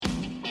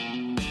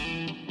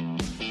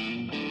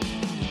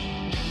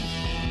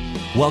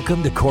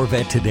Welcome to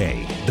Corvette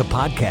Today, the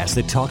podcast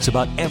that talks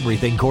about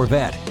everything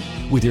Corvette,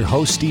 with your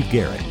host, Steve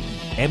Garrett,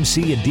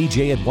 MC and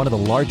DJ at one of the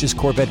largest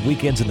Corvette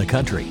weekends in the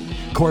country,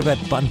 Corvette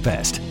Fun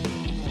Fest,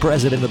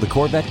 president of the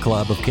Corvette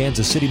Club of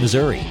Kansas City,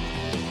 Missouri,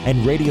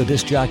 and radio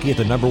disc jockey at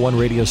the #1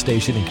 radio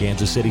station in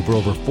Kansas City for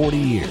over 40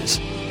 years.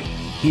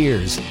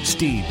 Here's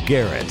Steve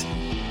Garrett.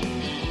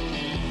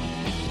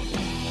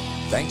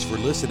 Thanks for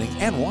listening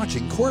and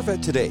watching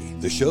Corvette Today,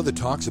 the show that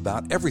talks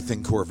about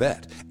everything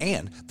Corvette,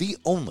 and the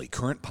only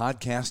current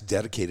podcast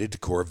dedicated to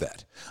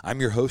Corvette.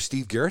 I'm your host,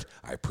 Steve Garrett.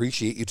 I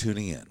appreciate you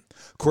tuning in.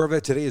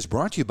 Corvette Today is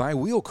brought to you by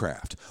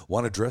Wheelcraft.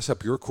 Want to dress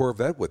up your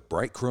Corvette with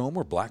bright chrome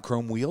or black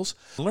chrome wheels?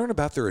 Learn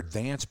about their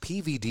advanced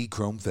PVD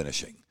chrome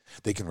finishing.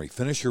 They can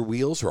refinish your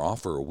wheels or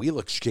offer a wheel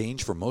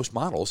exchange for most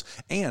models,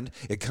 and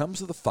it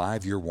comes with a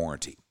 5-year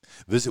warranty.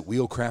 Visit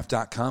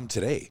wheelcraft.com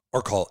today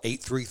or call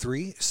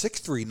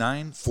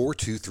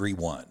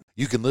 833-639-4231.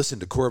 You can listen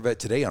to Corvette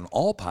Today on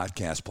all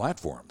podcast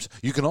platforms.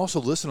 You can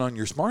also listen on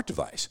your smart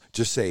device.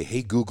 Just say,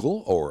 "Hey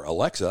Google" or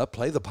 "Alexa,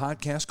 play the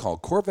podcast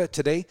called Corvette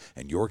Today,"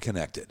 and you're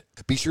connected.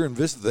 Be sure and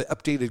visit the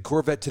updated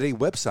Corvette Today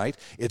website.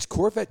 It's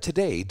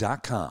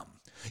CorvetteToday.com.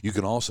 You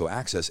can also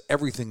access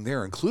everything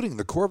there, including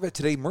the Corvette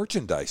Today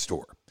merchandise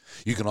store.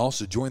 You can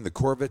also join the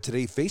Corvette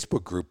Today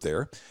Facebook group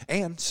there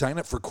and sign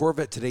up for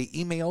Corvette Today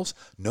emails,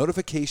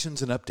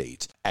 notifications, and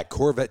updates at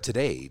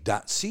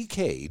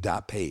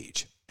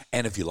corvettetoday.ck.page.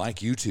 And if you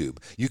like YouTube,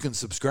 you can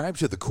subscribe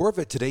to the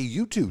Corvette Today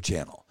YouTube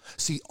channel.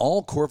 See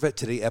all Corvette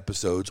Today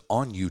episodes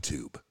on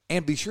YouTube.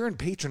 And be sure and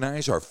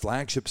patronize our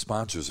flagship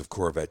sponsors of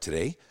Corvette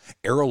Today,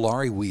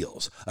 Aerolarri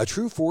Wheels, a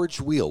true forged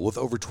wheel with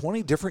over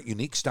 20 different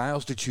unique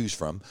styles to choose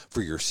from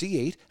for your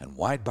C8 and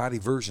wide-body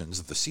versions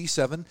of the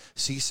C7,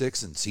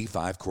 C6, and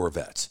C5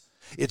 Corvettes.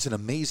 It's an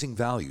amazing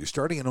value,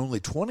 starting at only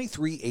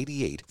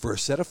 $23.88 for a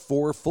set of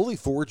 4 fully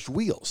forged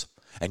wheels.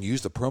 And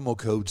use the promo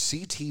code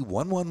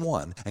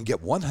CT111 and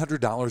get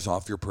 $100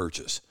 off your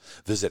purchase.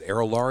 Visit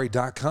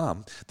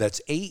aerolarri.com, that's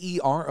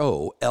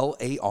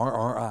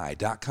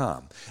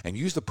AEROLARRI.com, and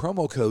use the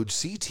promo code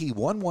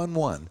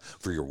CT111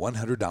 for your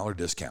 $100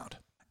 discount.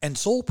 And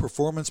Soul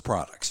Performance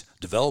Products.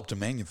 Developed and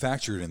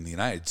manufactured in the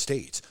United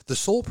States, the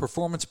Soul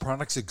Performance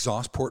Products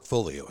exhaust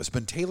portfolio has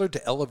been tailored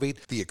to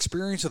elevate the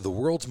experience of the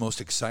world's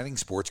most exciting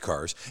sports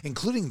cars,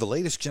 including the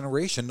latest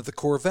generation of the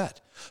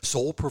Corvette.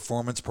 Soul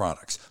Performance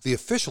Products, the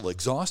official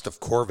exhaust of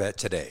Corvette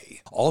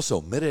Today.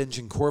 Also,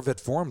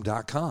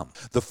 MidEngineCorvetteForum.com,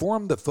 the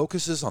forum that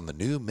focuses on the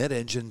new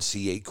mid-engine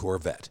C8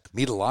 Corvette.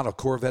 Meet a lot of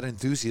Corvette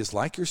enthusiasts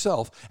like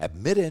yourself at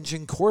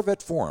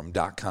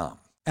MidEngineCorvetteForum.com.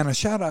 And a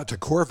shout out to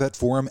Corvette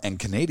Forum and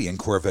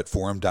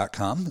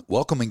CanadianCorvetteForum.com,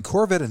 welcoming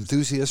Corvette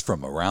enthusiasts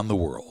from around the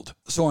world.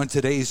 So on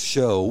today's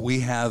show,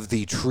 we have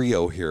the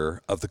trio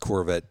here of the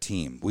Corvette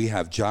team. We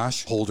have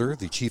Josh Holder,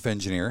 the Chief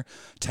Engineer,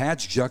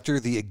 Tadge Juechter,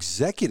 the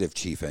Executive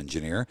Chief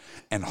Engineer,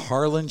 and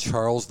Harlan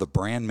Charles, the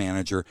Brand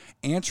Manager,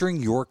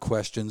 answering your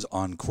questions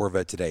on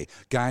Corvette Today.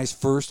 Guys,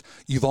 first,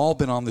 you've all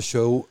been on the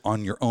show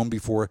on your own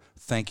before.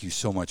 Thank you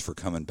so much for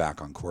coming back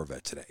on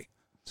Corvette Today.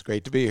 It's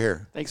great to be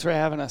here. Thanks for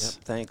having us.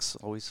 Yep, thanks.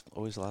 Always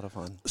a lot of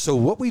fun. So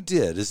what we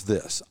did is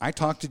this. I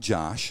talked to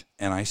Josh,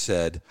 and I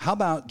said, how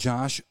about,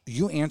 Josh,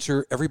 you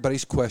answer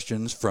everybody's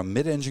questions from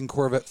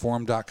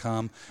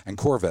MidEngineCorvetteForum.com and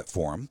Corvette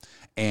Forum.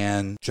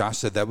 And Josh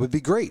said that would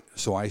be great.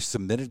 So I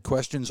submitted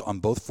questions on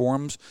both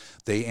forums.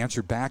 They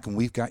answered back, and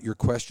we've got your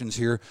questions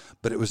here.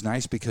 But it was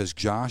nice because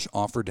Josh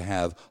offered to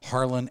have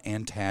Harlan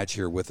and Tadge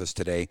here with us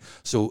today.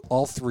 So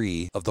all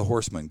 3 of the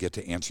horsemen get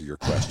to answer your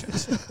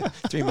questions.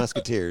 3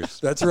 musketeers.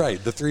 That's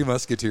right. The 3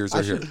 musketeers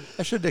are here.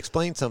 I should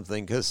explain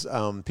something because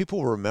people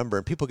will remember,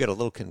 and people get a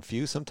little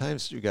confused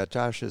sometimes. You got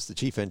Josh as the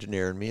chief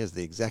engineer and me as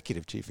the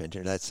executive chief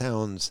engineer. That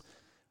sounds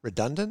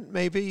redundant,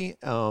 maybe.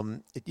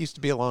 It used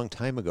to be a long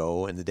time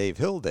ago in the Dave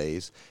Hill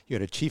days, you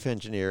had a chief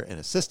engineer and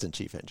assistant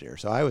chief engineer.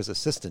 So I was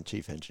assistant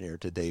chief engineer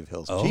to Dave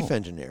Hill's chief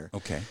engineer.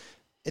 Okay.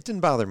 It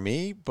didn't bother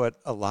me, but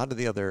a lot of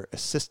the other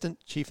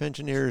assistant chief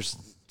engineers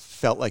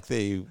felt like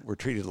they were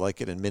treated like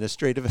an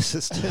administrative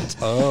assistant.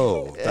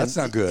 Oh, that's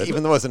not good.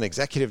 Even though it was an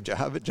executive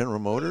job at General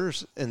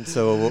Motors. And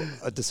so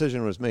a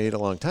decision was made a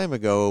long time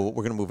ago.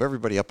 We're going to move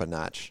everybody up a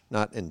notch,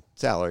 not in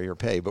salary or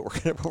pay, but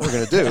what we're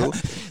going to do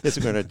is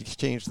we're going to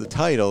change the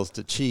titles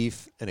to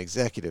chief and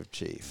executive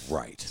chief.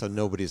 Right. So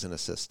nobody's an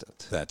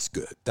assistant. That's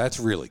good. That's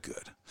really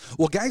good.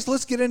 Well, guys,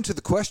 let's get into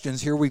the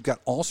questions here. We've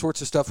got all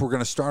sorts of stuff. We're going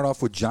to start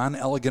off with John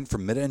Elegant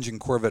from Mid-Engine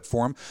Corvette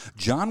Forum.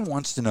 John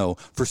wants to know,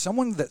 for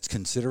someone that's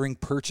considering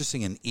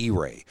purchasing an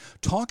E-Ray,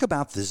 talk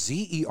about the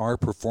ZER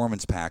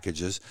performance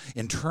packages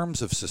in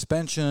terms of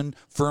suspension,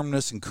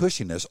 firmness, and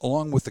cushiness,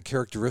 along with the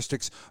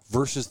characteristics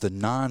versus the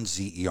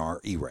non-ZER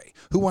E-Ray.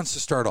 Who wants to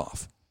start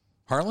off?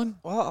 Harlan?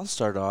 Well, I'll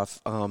start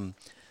off.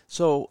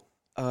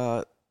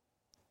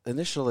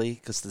 Initially,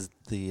 because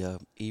the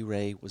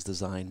E-Ray was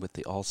designed with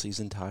the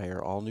all-season tire,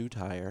 all-new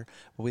tire,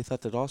 but we thought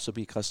there'd also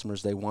be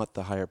customers, they want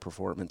the higher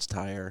performance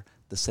tire,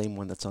 the same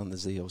one that's on the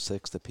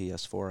Z06, the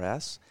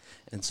PS4S,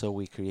 and so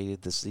we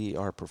created the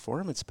ZR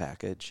performance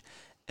package,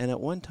 And at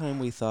one time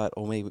we thought,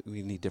 oh, maybe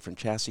we need different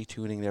chassis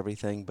tuning and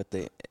everything, but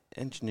the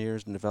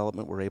engineers and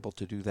development were able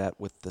to do that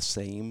with the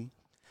same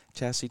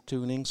chassis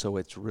tuning, so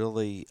it's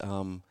really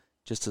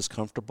just as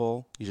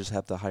comfortable. You just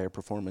have the higher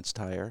performance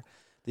tire.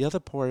 The other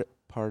part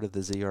of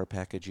the ZR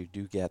package you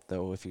do get,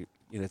 though, if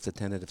it's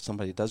intended, if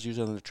somebody does use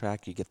it on the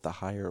track, you get the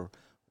higher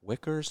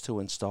wickers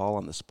to install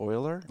on the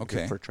spoiler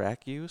for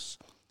track use.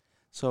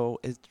 So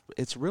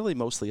it's really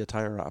mostly a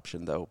tire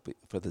option, though,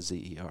 for the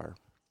ZER.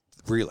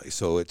 Really?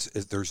 So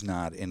there's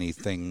not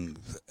anything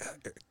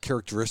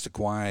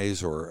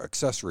characteristic-wise or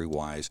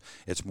accessory-wise.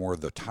 It's more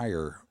the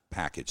tire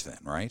package then,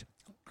 right?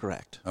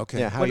 Correct. Okay.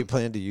 Yeah, how you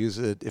plan to use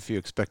it if you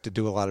expect to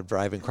do a lot of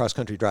driving,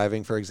 cross-country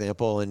driving, for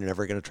example, and you're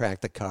never going to track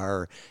the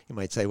car. You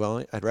might say,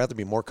 well, I'd rather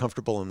be more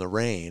comfortable in the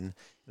rain,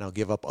 and I'll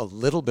give up a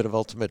little bit of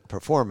ultimate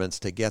performance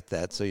to get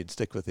that, so you'd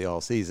stick with the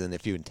all-season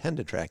if you intend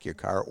to track your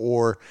car,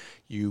 or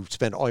you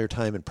spend all your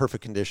time in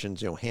perfect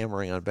conditions,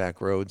 hammering on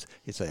back roads.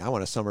 You'd say, I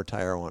want a summer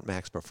tire, I want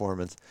max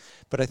performance.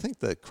 But I think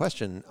the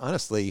question,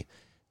 honestly,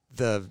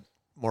 the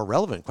more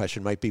relevant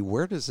question might be,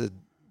 where does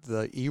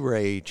the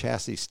E-Ray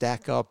chassis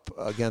stack up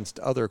against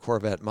other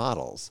Corvette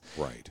models?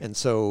 Right. And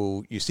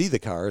so you see the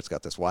car, it's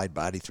got this wide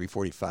body,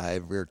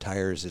 345, rear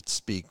tires, it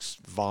speaks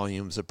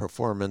volumes of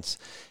performance.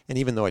 And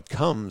even though it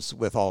comes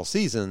with all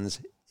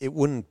seasons, it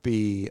wouldn't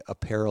be a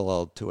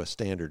parallel to a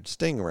standard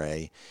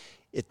Stingray.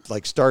 It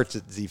starts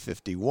at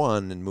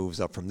Z51 and moves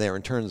up from there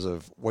in terms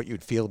of what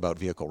you'd feel about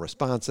vehicle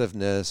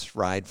responsiveness,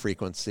 ride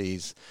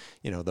frequencies,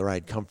 the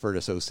ride comfort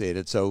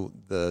associated. So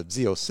the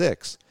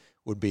Z06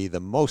 would be the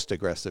most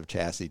aggressive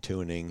chassis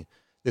tuning.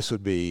 This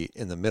would be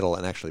in the middle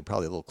and actually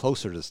probably a little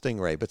closer to the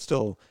Stingray, but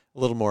still a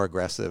little more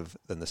aggressive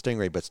than the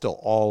Stingray, but still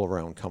all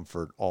around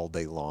comfort all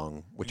day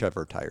long,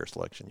 whichever tire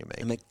selection you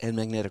make. And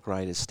magnetic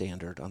ride is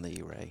standard on the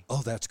E-Ray.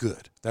 Oh, that's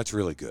good. That's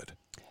really good.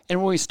 And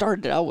when we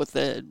started out with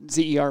the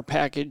ZER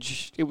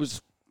package, it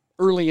was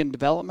early in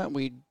development.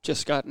 We'd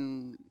just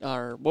gotten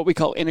our what we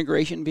call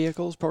integration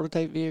vehicles,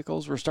 prototype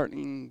vehicles. We're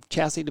starting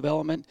chassis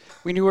development.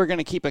 We knew we were going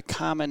to keep a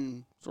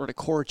common sort of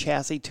core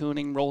chassis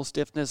tuning, roll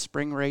stiffness,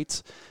 spring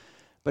rates.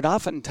 But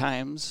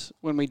oftentimes,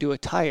 when we do a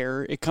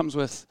tire, it comes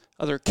with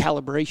other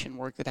calibration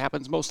work that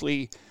happens,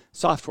 mostly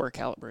software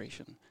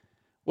calibration.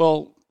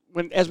 Well,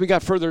 as we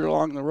got further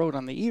along the road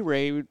on the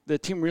E-Ray, the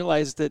team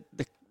realized that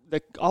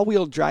the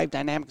all-wheel drive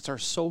dynamics are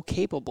so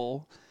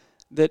capable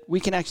that we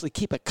can actually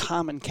keep a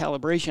common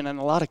calibration. And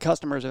a lot of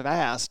customers have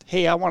asked,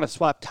 hey, I want to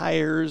swap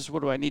tires.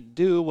 What do I need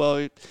to do? Well,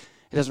 it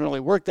doesn't really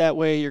work that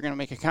way. You're going to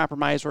make a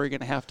compromise where you're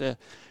going to have to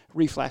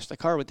reflash the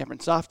car with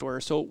different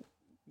software. So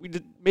we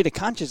made a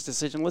conscious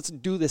decision. Let's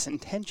do this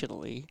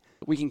intentionally.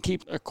 We can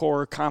keep a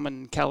core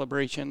common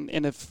calibration.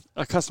 And if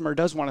a customer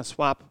does want to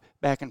swap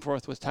back and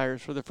forth with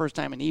tires for the first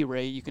time in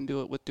E-Ray, you can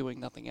do it with doing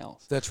nothing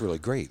else. That's really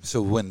great.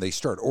 So when they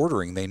start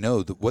ordering, they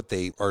know that what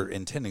they are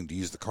intending to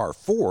use the car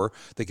for.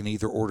 They can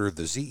either order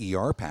the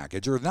ZER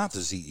package or not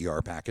the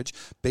ZER package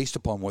based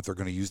upon what they're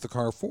going to use the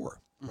car for.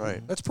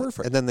 Right. That's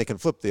perfect. And then they can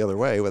flip the other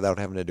way without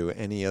having to do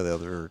any of the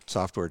other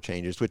software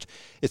changes, which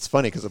it's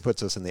funny because it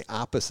puts us in the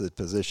opposite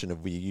position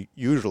of we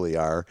usually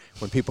are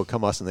when people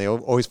come us and they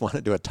always want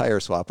to do a tire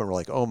swap and we're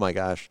like, oh my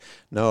gosh,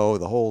 no,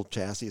 the whole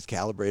chassis is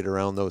calibrated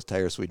around those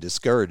tires. So we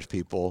discourage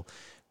people.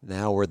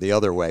 Now we're the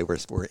other way.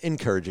 We're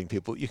encouraging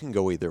people. You can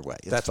go either way.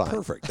 That's fine.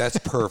 perfect. That's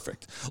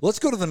perfect. Let's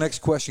go to the next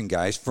question,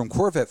 guys. From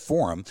Corvette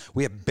Forum,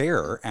 we have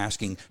Bear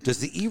asking, does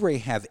the E-Ray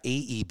have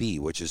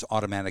AEB, which is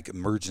automatic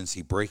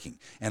emergency braking?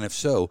 And if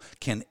so,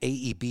 can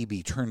AEB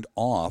be turned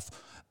off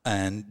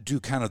and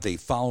do kind of the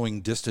following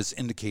distance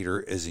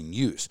indicator as in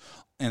use?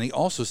 And he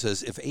also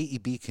says, if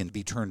AEB can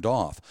be turned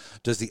off,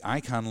 does the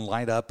icon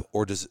light up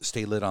or does it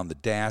stay lit on the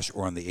dash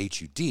or on the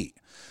HUD?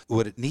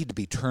 Would it need to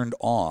be turned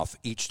off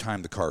each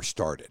time the car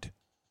started?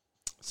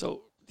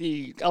 So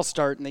I'll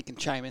start and they can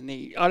chime in.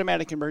 The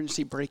automatic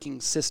emergency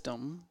braking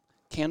system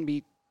can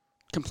be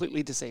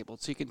completely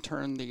disabled. So you can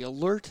turn the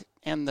alert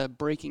and the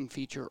braking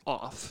feature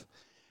off.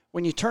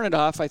 When you turn it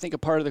off, I think a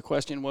part of the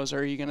question was,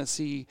 are you going to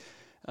see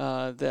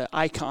the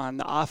icon,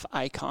 the off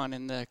icon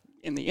in the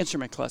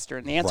instrument cluster?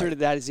 And the answer to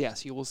that is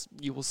yes, you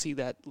will see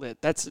that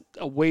lit. That's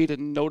a way to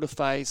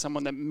notify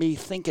someone that may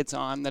think it's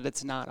on that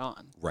it's not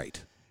on.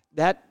 Right.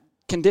 That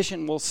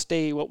condition will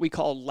stay what we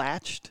call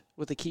latched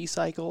with a key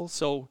cycle.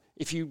 So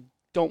if you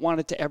don't want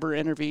it to ever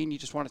intervene, you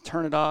just want to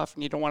turn it off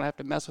and you don't want to have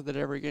to mess with it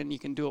ever again, you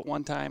can do it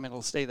one time and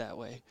it'll stay that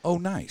way. Oh,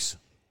 nice.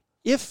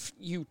 If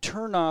you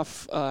turn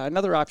off,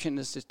 another option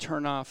is to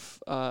turn off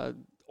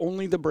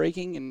only the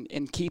braking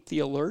and keep the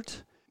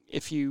alert.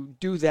 If you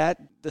do that,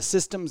 the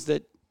systems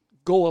that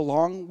go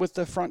along with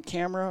the front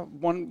camera,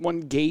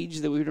 one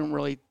gauge that we didn't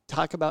really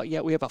talk about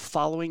yet, we have a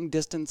following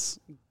distance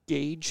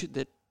gauge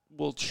that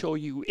will show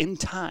you in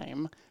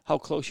time how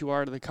close you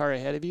are to the car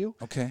ahead of you.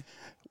 Okay.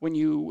 When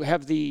you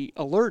have the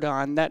alert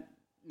on, that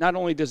not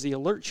only does the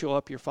alert show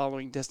up your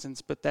following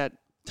distance, but that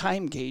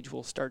time gauge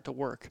will start to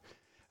work.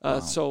 Wow.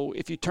 So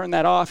if you turn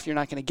that off, you're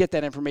not going to get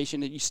that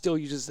information. It still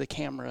uses the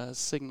camera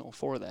signal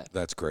for that.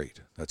 That's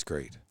great. That's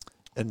great.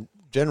 And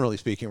generally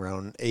speaking,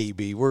 around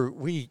AEB,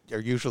 we are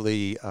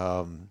usually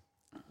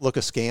look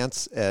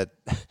askance at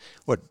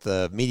what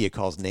the media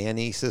calls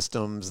nanny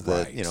systems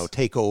that,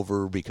 take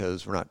over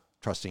because we're not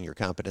trusting your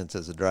competence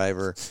as a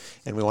driver.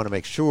 And we want to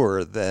make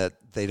sure that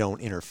they don't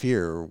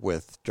interfere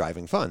with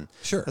driving fun.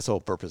 Sure. That's the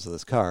whole purpose of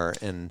this car.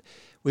 And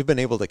we've been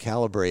able to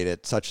calibrate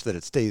it such that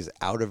it stays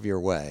out of your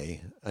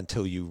way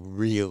until you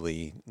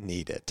really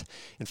need it.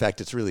 In fact,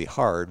 it's really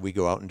hard. We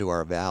go out and do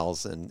our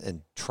evals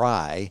and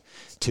try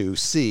to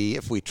see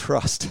if we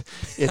trust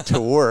it to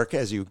work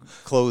as you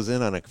close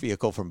in on a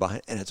vehicle from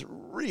behind. And it's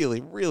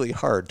really, really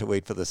hard to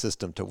wait for the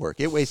system to work.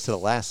 It waits to the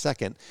last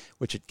second,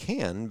 which it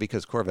can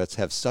because Corvettes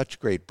have such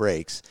great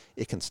brakes.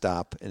 It can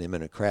stop an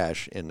imminent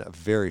crash in a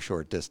very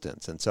short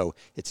distance. And so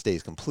it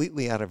stays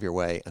completely out of your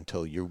way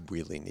until you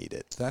really need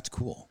it. That's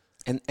cool.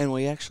 And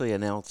we actually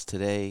announced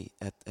today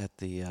at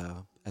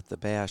the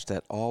Bash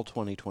that all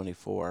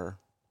 2024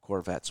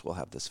 Corvettes will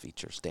have this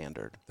feature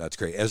standard. That's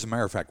great. As a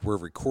matter of fact, we're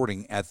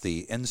recording at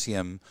the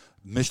NCM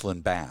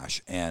Michelin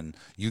Bash, and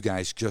you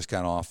guys just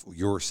got off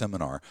your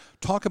seminar.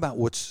 Talk about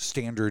what's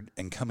standard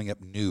and coming up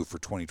new for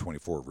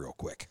 2024 real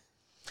quick.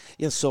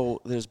 Yeah,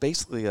 so there's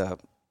basically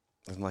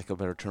in like a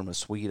better term, a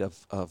suite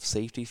of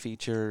safety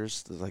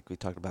features. Like we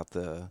talked about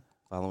the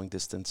following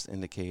distance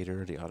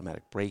indicator, the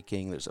automatic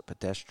braking. There's a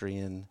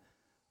pedestrian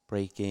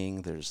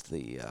braking. There's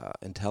the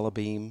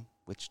IntelliBeam,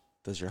 which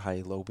does your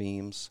high-low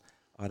beams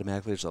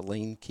automatically. There's a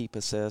lane keep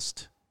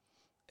assist,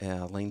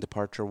 lane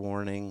departure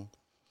warning,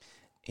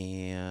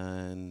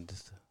 and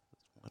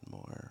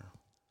one more.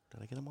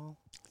 Did I get them all?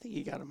 I think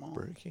you got them all.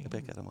 Braking. I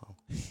got them all.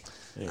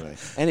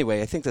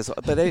 Anyway, I think that's.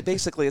 But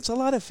basically, it's a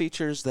lot of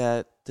features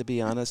that, to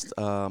be honest,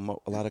 a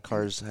lot of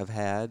cars have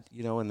had,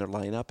 in their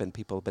lineup, and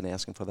people have been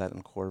asking for that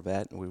in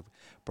Corvette, and we've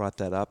brought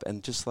that up.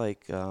 And just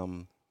like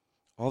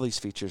all these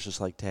features,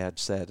 just like Tadge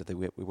said,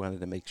 we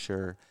wanted to make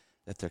sure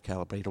that they're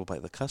calibratable by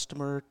the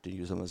customer to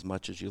use them as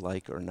much as you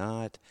like or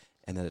not,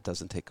 and that it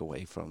doesn't take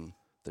away from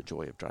the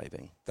joy of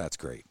driving. That's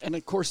great. And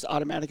of course,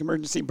 automatic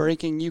emergency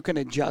braking, you can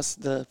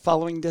adjust the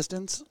following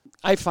distance.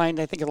 I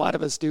think a lot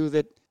of us do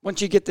that.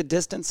 Once you get the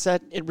distance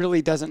set, it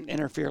really doesn't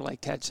interfere,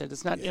 like Tadge said.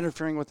 It's not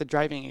interfering with the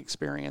driving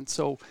experience.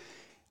 So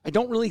I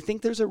don't really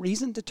think there's a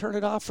reason to turn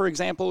it off. For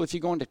example, if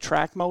you go into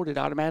track mode, it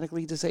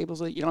automatically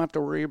disables it. You don't have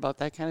to worry about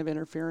that kind of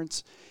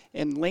interference.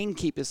 And lane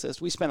keep assist,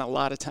 we spent a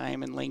lot of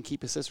time in lane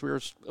keep assist. We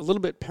were a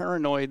little bit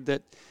paranoid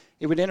that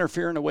it would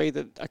interfere in a way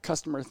that a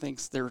customer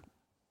thinks their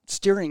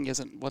steering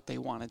isn't what they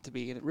want it to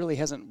be, and it really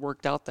hasn't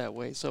worked out that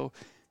way. So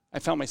I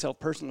found myself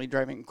personally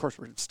driving. Of course,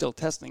 we're still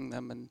testing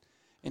them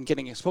and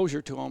getting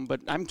exposure to them,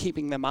 but I'm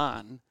keeping them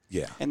on.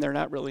 Yeah. And they're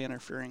not really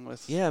interfering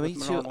with. Yeah, me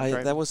too.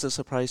 That was a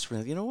surprise for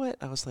me. You know what?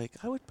 I was like,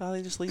 I would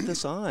probably just leave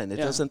this on. It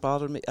doesn't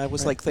bother me. I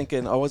was like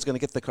thinking, I was going to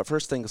get the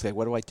first thing. Okay,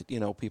 what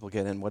do people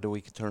get in? What do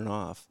we turn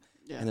off?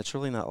 Yeah. And it's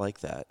really not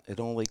like that.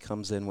 It only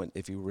comes in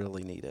if you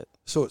really need it.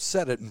 So it's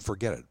set it and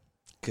forget it.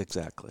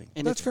 Exactly.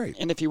 And that's great.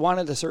 And if you want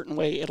it a certain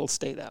way, it'll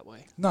stay that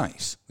way.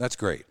 Nice. That's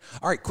great.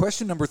 All right,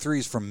 question number 3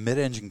 is from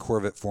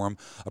MidEngineCorvetteForum,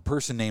 a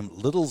person named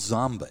Little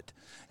Zombit.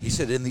 He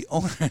said, in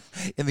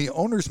the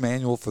owner's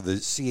manual for the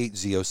C8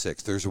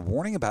 Z06, there's a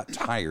warning about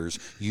tires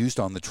used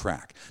on the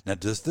track. Now,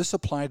 does this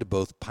apply to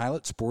both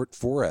Pilot Sport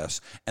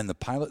 4S and the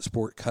Pilot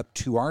Sport Cup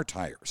 2R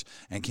tires?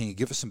 And can you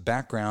give us some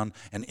background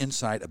and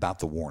insight about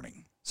the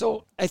warning?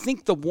 So I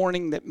think the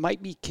warning that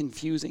might be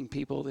confusing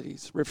people that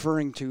he's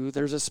referring to,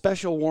 there's a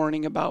special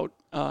warning about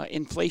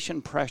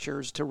inflation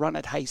pressures to run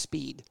at high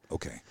speed.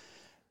 Okay.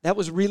 That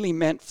was really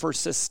meant for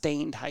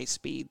sustained high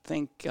speed.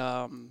 Think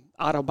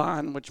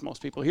Autobahn, which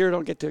most people here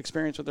don't get to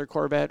experience with their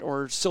Corvette,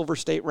 or Silver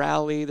State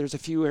Rally. There's a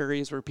few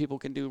areas where people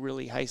can do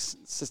really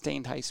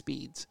sustained high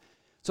speeds.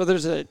 So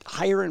there's a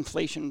higher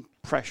inflation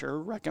pressure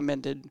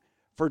recommended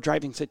for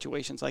driving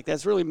situations like that.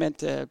 It's really meant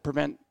to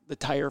prevent the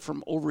tire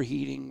from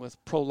overheating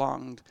with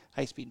prolonged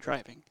high-speed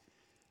driving.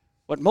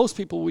 What most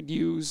people would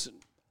use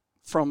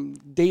from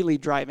daily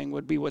driving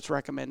would be what's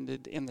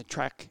recommended in the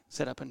track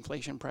setup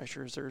inflation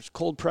pressures. There's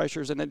cold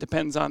pressures, and it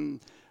depends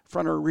on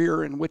front or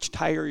rear and which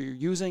tire you're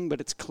using,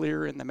 but it's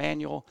clear in the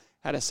manual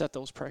how to set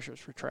those pressures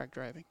for track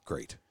driving.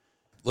 Great.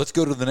 Let's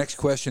go to the next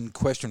question.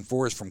 Question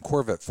 4 is from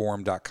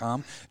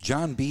CorvetteForum.com.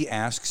 John B.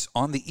 asks,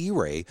 on the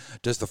E-Ray,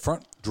 does the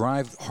front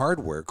drive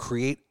hardware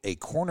create a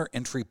corner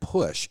entry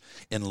push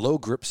in low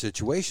grip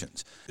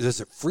situations? Does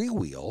it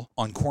freewheel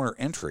on corner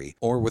entry,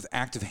 or with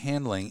active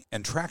handling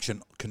and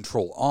traction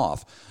control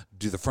off,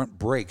 do the front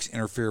brakes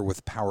interfere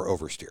with power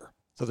oversteer?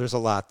 So there's a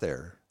lot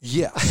there.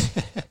 Yeah.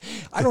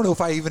 I don't know if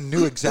I even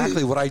knew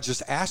exactly what I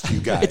just asked you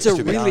guys.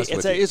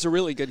 It's a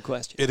really good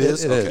question. It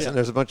is? It is, and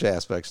there's a bunch of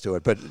aspects to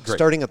it. But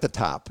starting at the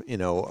top,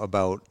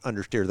 about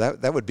understeer,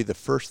 that would be the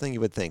first thing you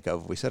would think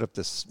of. We set up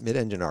this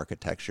mid-engine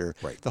architecture.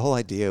 Right. The whole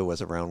idea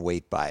was around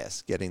weight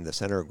bias, getting the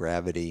center of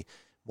gravity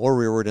more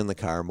rearward in the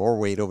car, more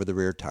weight over the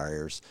rear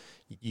tires.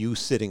 you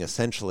sitting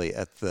essentially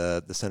at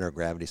the center of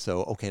gravity.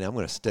 So, okay, now I'm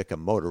going to stick a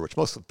motor, which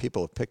most of the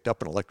people have picked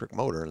up an electric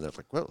motor, and they're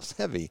like, well, it's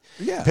heavy.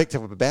 Yeah. Picked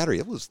up a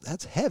battery.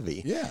 That's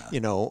heavy. Yeah.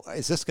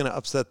 Is this going to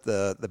upset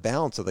the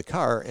balance of the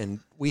car? And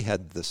we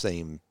had the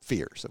same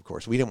fears, of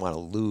course. We didn't want to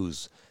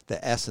lose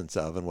the essence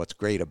of and what's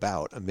great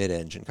about a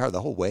mid-engine car,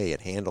 the whole way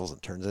it handles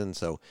and turns in.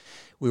 So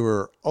we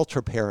were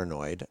ultra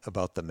paranoid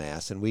about the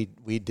mass, and we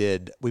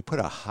put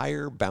a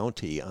higher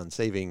bounty on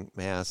saving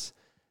mass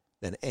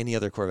than any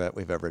other Corvette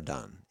we've ever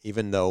done,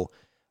 even though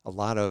a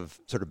lot of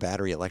sort of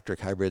battery electric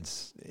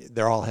hybrids,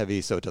 they're all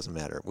heavy, so it doesn't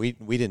matter. We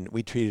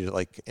treated it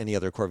like any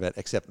other Corvette,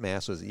 except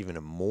mass was even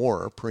a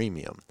more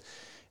premium.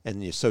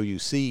 And so you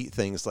see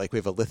things like we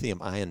have a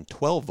lithium-ion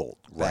 12-volt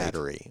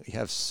battery. Right. We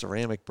have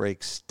ceramic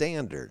brakes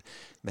standard,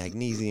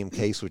 magnesium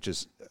case, which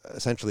is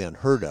essentially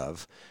unheard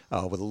of,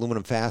 with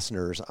aluminum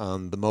fasteners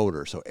on the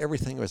motor. So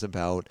everything was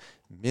about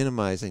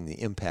minimizing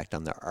the impact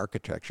on the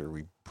architecture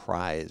we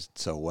prized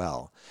so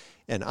well.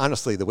 And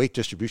honestly, the weight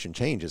distribution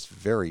change is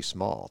very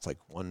small. It's like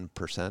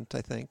 1%,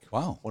 I think.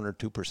 Wow. 1 or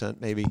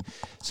 2% maybe.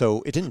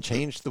 So it didn't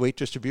change the weight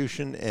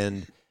distribution.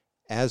 And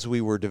as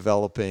we were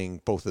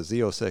developing both the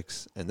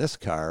Z06 and this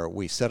car,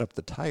 we set up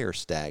the tire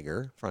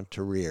stagger, front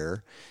to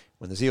rear.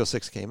 When the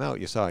Z06 came out,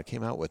 you saw it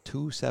came out with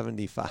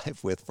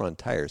 275 width front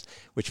tires,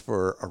 which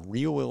for a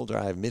rear-wheel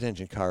drive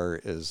mid-engine car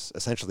is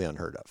essentially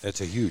unheard of.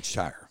 It's a huge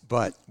tire.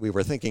 But we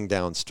were thinking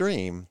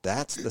downstream,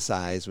 that's the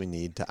size we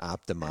need to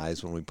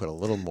optimize when we put a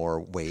little more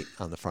weight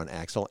on the front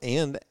axle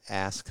and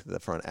ask the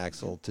front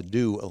axle to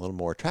do a little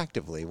more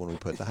attractively when we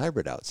put the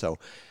hybrid out. So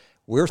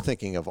we're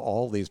thinking of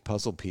all these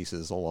puzzle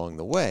pieces along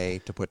the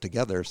way to put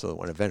together so that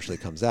when it eventually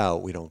comes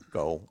out, we don't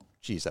go,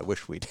 geez, I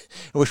wish we'd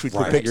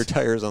put bigger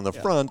tires on the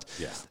front.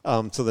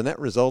 Yeah. So the net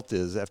result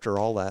is, after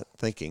all that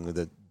thinking,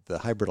 the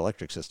hybrid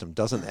electric system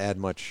doesn't add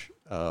much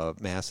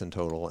mass in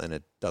total, and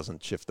it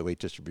doesn't shift the weight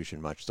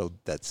distribution much. So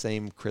that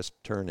same crisp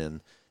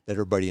turn-in that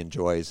everybody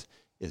enjoys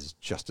is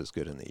just as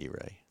good in the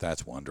E-Ray.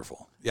 That's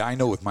wonderful. Yeah, I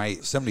know with my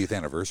 70th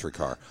anniversary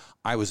car,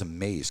 I was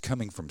amazed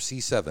coming from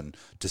C7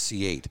 to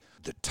C8.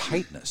 The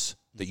tightness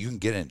that you can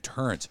get in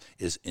turns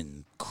is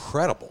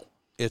incredible.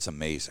 It's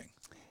amazing.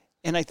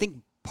 And I think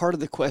part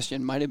of the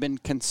question might have been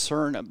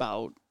concern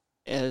about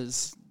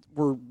as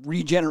we're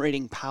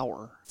regenerating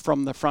power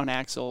from the front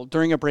axle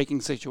during a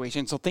braking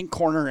situation. So think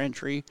corner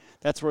entry.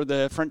 That's where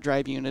the front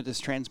drive unit is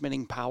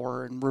transmitting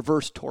power and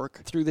reverse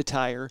torque through the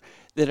tire,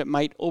 that it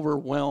might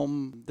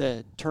overwhelm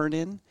the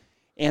turn-in.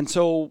 And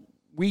so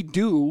we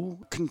do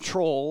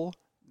control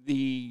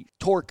the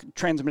torque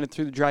transmitted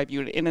through the drive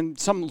unit. And in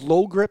some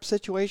low grip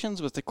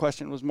situations, which the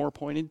question was more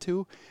pointed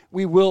to,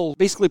 we will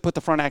basically put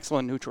the front axle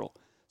in neutral.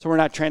 So we're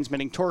not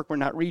transmitting torque, we're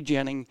not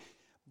regenning,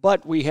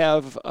 but we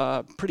have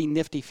a pretty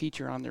nifty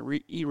feature on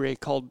the E-Ray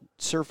called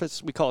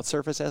surface. We call it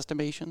surface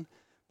estimation.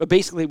 But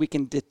basically we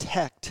can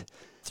detect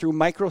through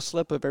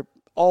microslip of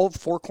all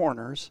four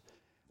corners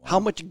how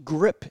much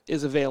grip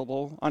is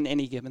available on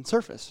any given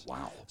surface.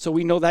 Wow. So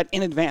we know that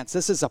in advance.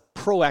 This is a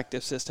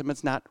proactive system.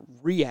 It's not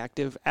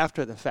reactive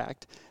after the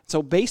fact.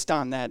 So based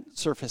on that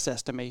surface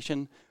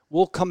estimation,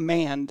 we'll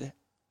command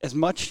as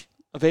much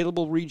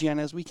available regen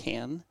as we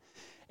can.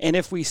 And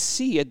if we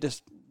see a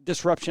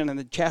disruption in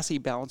the chassis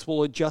balance,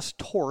 we'll adjust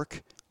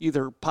torque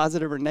either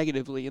positive or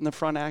negatively in the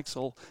front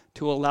axle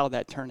to allow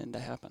that turn-in to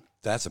happen.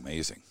 That's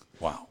amazing.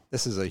 Wow.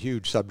 This is a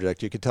huge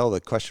subject. You could tell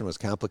the question was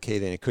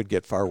complicated, and it could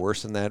get far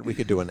worse than that. We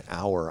could do an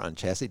hour on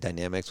chassis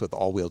dynamics with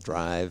all-wheel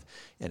drive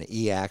and an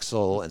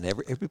E-axle, and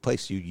every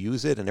place you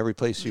use it and every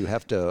place you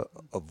have to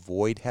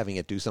avoid having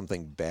it do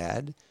something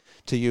bad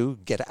to you,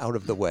 get out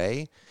of the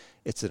way.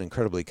 It's an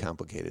incredibly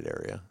complicated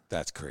area.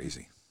 That's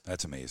crazy.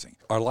 That's amazing.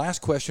 Our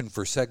last question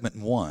for segment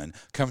 1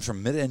 comes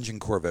from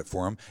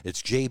MidEngineCorvetteForum.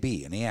 It's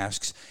JB, and he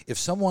asks, if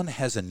someone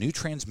has a new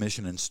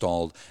transmission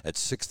installed at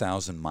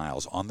 6,000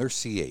 miles on their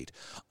C8,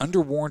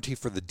 under warranty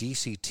for the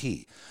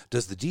DCT,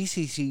 does the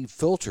DCT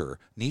filter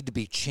need to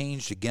be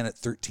changed again at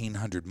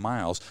 1,300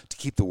 miles to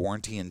keep the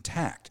warranty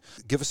intact?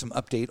 Give us some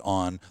update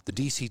on the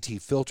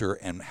DCT filter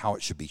and how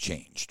it should be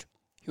changed.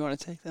 You want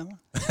to take that one?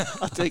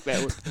 I'll take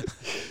that one.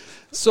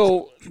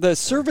 So the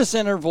service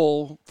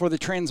interval for the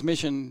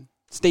transmission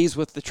stays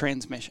with the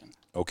transmission.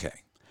 Okay.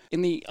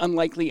 In the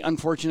unlikely,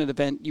 unfortunate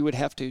event you would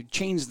have to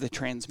change the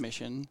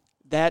transmission,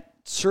 that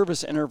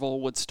service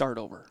interval would start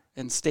over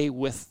and stay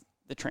with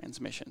the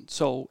transmission.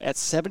 So at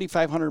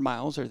 7,500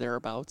 miles or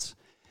thereabouts,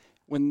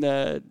 when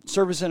the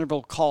service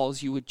interval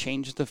calls, you would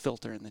change the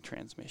filter in the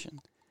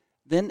transmission.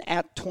 Then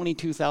at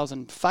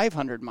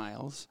 22,500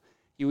 miles,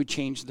 you would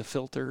change the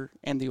filter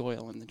and the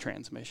oil in the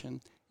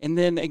transmission. And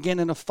then again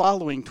in a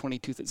following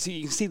 22, so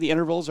you can see the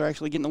intervals are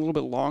actually getting a little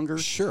bit longer.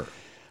 Sure.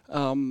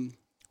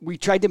 We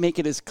tried to make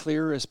it as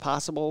clear as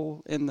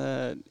possible in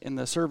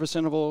the service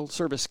interval,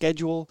 service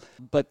schedule,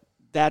 but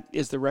that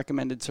is the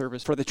recommended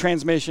service for the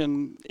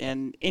transmission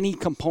and any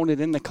component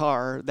in the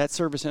car. That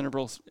service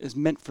interval is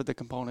meant for the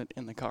component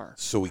in the car.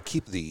 So we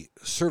keep the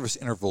service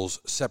intervals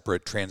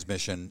separate,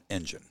 transmission,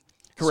 engine.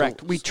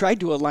 Correct. So, we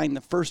tried to align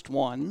the first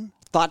one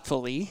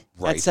thoughtfully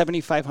Right. at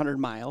 7,500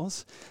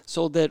 miles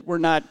so that we're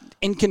not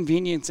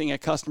inconveniencing a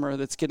customer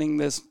that's getting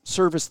this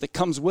service that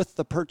comes with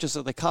the purchase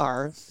of the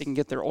car. They can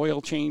get their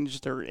oil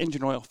changed, their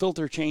engine oil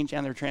filter changed,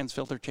 and their trans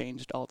filter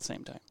changed all at the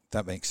same time.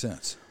 That makes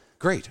sense.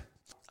 Great.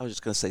 I was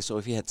just going to say, so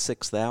if he had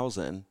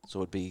 6,000, so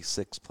it would be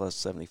 6 plus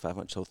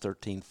 7,500, so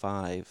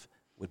 13,500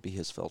 would be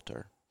his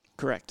filter.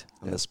 Correct.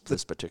 On this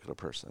particular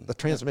person. The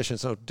transmission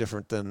is no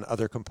different than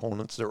other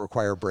components that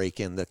require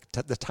break-in.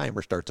 The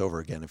timer starts over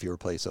again if you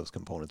replace those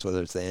components,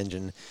 whether it's the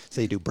engine,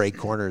 say you do brake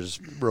corners,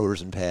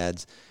 rotors, and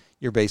pads.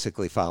 You're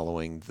basically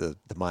following the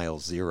mile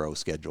zero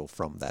schedule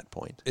from that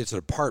point. It's a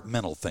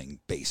departmental thing,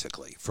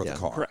 basically, for the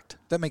car. Correct.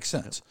 That makes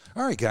sense.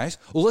 All right, guys.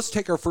 Well, let's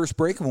take our first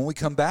break, and when we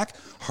come back,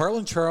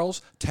 Harlan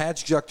Charles,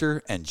 Tadge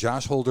Juechter, and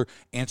Josh Holder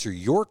answer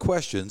your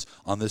questions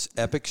on this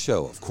epic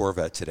show of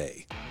Corvette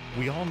Today.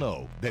 We all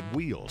know that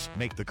wheels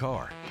make the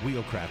car.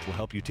 Wheelcraft will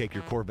help you take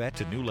your Corvette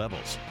to new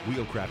levels.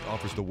 Wheelcraft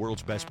offers the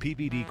world's best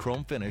PVD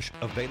chrome finish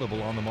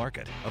available on the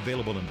market.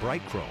 Available in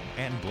bright chrome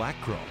and black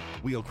chrome.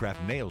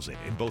 Wheelcraft nails it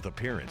in both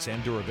appearance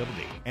and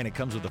durability. And it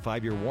comes with a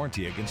 5-year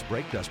warranty against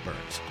brake dust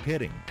burns,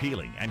 pitting,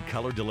 peeling, and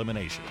color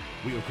delamination.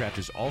 Wheelcraft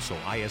is also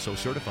ISO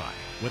certified.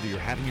 Whether you're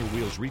having your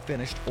wheels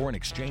refinished or an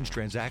exchange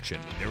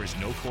transaction, there is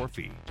no core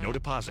fee, no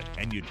deposit,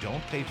 and you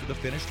don't pay for the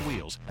finished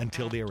wheels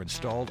until they are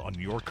installed on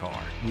your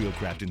car.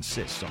 Wheelcraft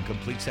insists on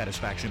complete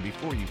satisfaction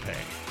before you pay.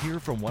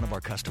 Hear from one of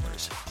our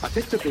customers. I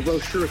picked up a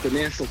brochure at the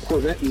National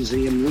Corvette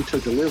Museum when we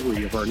took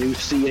delivery of our new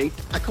C8.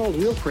 I called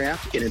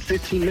Wheelcraft, and in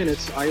 15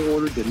 minutes, I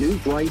ordered the new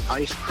bright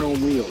ice chrome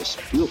wheels.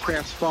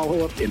 Wheelcraft's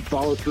follow-up and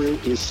follow-through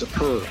is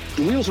superb.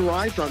 The wheels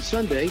arrived on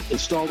Sunday,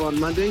 installed on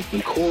Monday,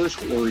 and cores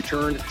were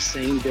returned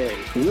same day.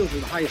 The wheels are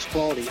the highest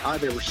quality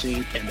I've ever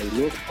seen, and they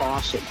look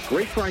awesome.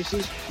 Great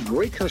prices,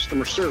 great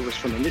customer service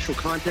from initial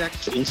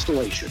contact to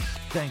installation.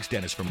 Thanks,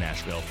 Dennis from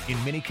Nashville.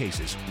 In many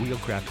cases,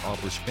 Wheelcraft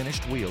offers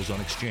finished wheels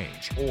on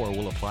exchange or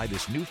will apply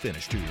this new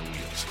finish to your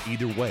wheels.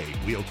 Either way,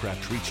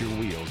 Wheelcraft treats your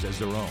wheels as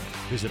their own.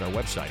 Visit our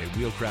website at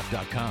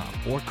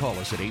wheelcraft.com or call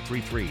us at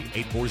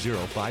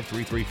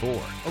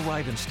 833-840-5334.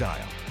 Arrive in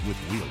style with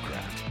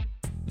Wheelcraft.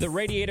 The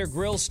Radiator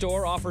Grill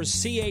Store offers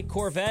C8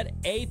 Corvette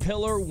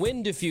A-pillar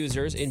wind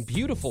diffusers in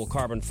beautiful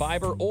carbon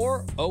fiber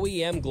or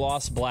OEM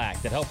gloss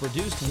black that help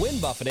reduce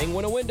wind buffeting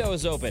when a window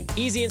is open.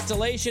 Easy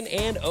installation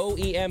and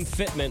OEM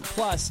fitment.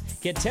 Plus,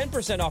 get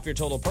 10% off your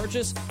total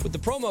purchase with the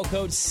promo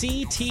code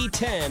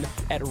CT10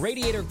 at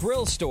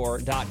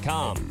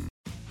radiatorgrillstore.com.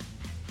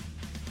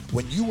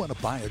 When you want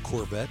to buy a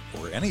Corvette,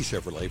 or any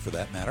Chevrolet for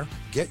that matter,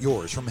 get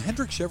yours from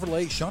Hendrick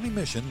Chevrolet Shawnee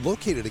Mission,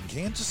 located in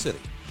Kansas City.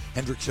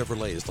 Hendrick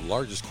Chevrolet is the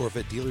largest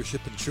Corvette dealership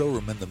and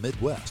showroom in the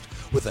Midwest.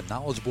 With a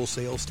knowledgeable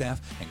sales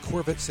staff and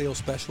Corvette sales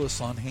specialists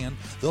on hand,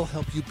 they'll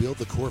help you build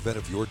the Corvette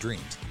of your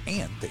dreams,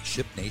 and they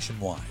ship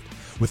nationwide.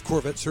 With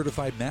Corvette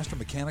certified master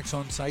mechanics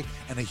on site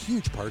and a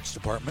huge parts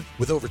department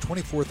with over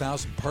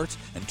 24,000 parts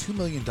and $2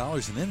 million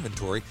in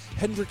inventory,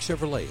 Hendrick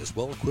Chevrolet is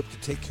well equipped to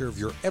take care of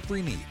your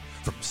every need.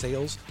 From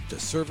sales to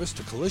service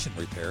to collision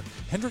repair,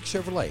 Hendrick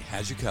Chevrolet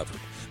has you covered.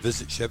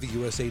 Visit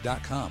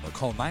ChevyUSA.com or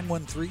call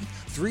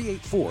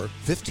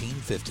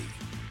 913-384-1550.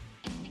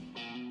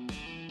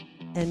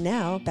 And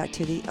now, back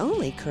to the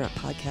only current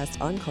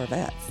podcast on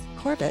Corvettes,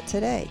 Corvette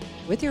Today,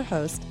 with your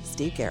host,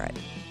 Steve Garrett.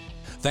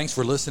 Thanks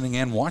for listening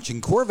and watching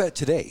Corvette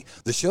Today,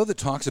 the show that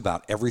talks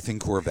about everything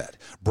Corvette.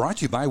 Brought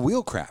to you by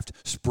Wheelcraft.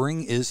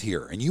 Spring is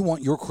here, and you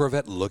want your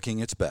Corvette looking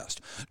its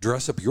best.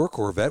 Dress up your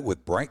Corvette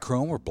with bright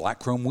chrome or black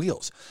chrome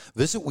wheels.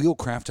 Visit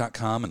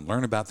Wheelcraft.com and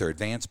learn about their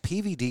advanced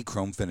PVD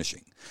chrome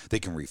finishing.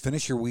 They can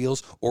refinish your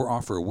wheels or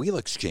offer a wheel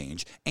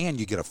exchange, and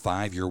you get a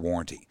 5-year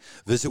warranty.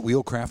 Visit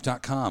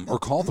Wheelcraft.com or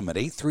call them at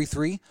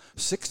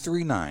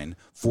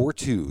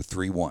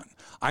 833-639-4231.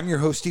 I'm your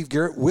host, Steve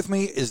Garrett. With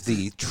me is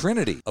the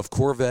Trinity of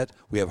Corvette.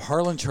 We have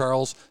Harlan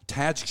Charles,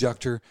 Tadge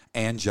Juechter,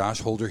 and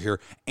Josh Holder here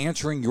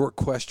answering your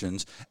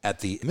questions at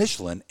the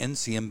Michelin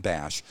NCM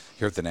Bash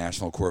here at the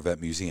National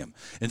Corvette Museum.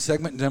 In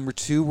segment number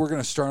 2, we're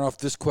going to start off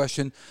this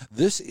question.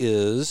 This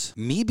is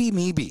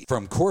Meebe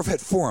from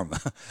Corvette Forum.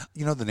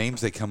 You know, the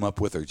names they come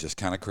up with are just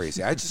kind of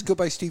crazy. I just go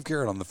by Steve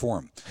Garrett on the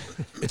forum.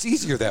 It's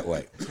easier that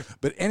way.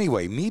 But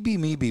anyway,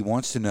 Meebe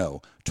wants to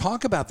know,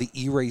 talk about the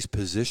E-Ray's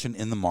position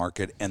in the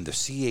market and the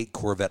C8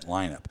 Corvette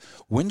lineup.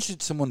 When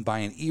should someone buy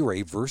an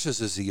E-Ray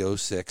versus a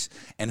Z06,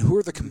 and who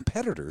are the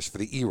competitors for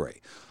the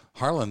E-Ray?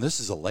 Harlan, this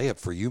is a layup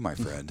for you, my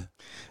friend.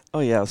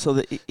 Oh, yeah. So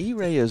the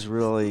E-Ray is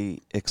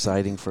really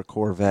exciting for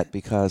Corvette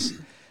because,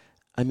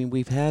 I mean,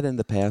 we've had in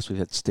the past, we've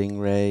had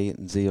Stingray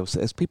and Z06.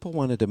 As people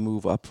wanted to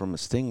move up from a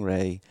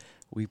Stingray,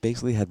 we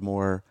basically had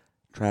more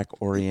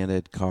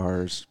track-oriented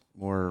cars,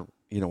 more,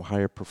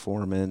 higher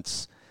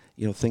performance,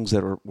 things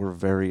that were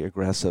very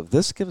aggressive.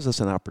 This gives us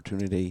an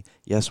opportunity.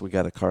 Yes, we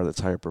got a car that's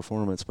higher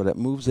performance, but it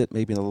moves it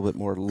maybe in a little bit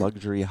more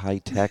luxury,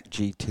 high-tech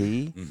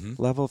GT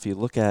level. If you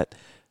look at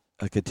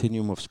a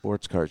continuum of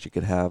sports cars, you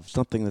could have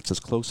something that's as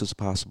close as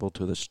possible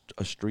to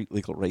a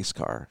street-legal race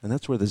car, and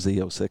that's where the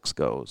Z06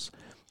 goes.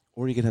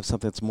 Or you could have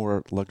something that's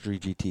more luxury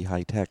GT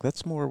high-tech.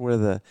 That's more where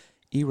the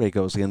E-Ray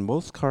goes in.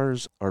 Both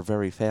cars are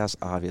very fast,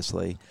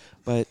 obviously,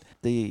 but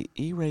the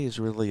E-Ray is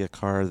really a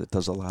car that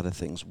does a lot of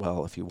things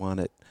well. If you want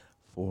it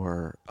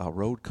for a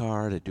road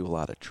car to do a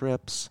lot of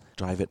trips,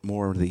 drive it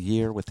more of the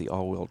year with the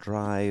all-wheel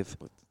drive,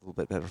 with a little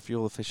bit better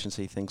fuel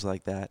efficiency, things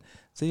like that.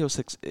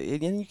 Z06,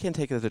 and you can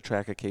take it to the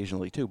track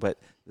occasionally too, but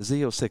the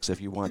Z06,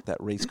 if you want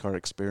that race car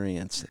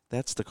experience,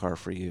 that's the car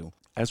for you.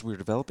 As we were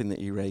developing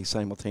the E-Ray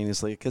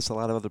simultaneously, I guess a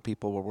lot of other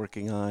people were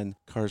working on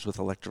cars with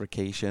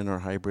electrification or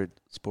hybrid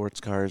sports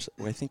cars.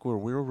 I think where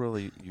we're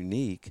really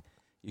unique,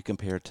 you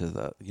compare to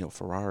the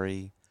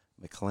Ferrari,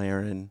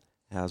 McLaren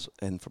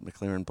and from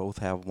McLaren both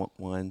have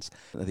ones,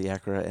 the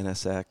Acura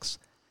NSX.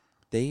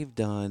 They've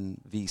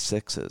done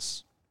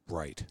V6s.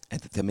 Right.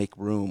 And to make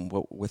room,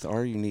 with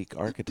our unique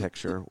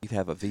architecture, we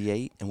have a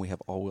V8 and we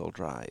have all-wheel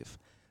drive.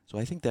 So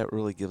I think that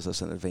really gives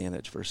us an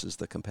advantage versus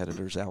the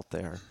competitors out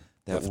there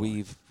that Definitely.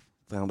 we've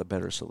found a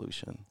better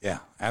solution. Yeah,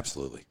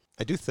 absolutely.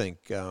 I do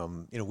think,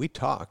 we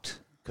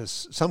talked,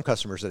 because some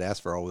customers had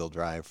asked for all-wheel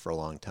drive for a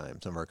long time.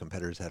 Some of our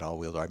competitors had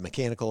all-wheel drive,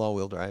 mechanical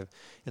all-wheel drive.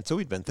 And so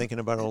we'd been thinking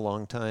about it a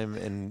long time.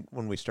 And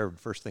when we started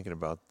first thinking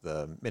about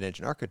the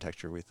mid-engine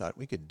architecture, we thought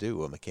we could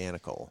do a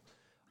mechanical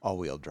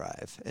all-wheel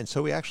drive. And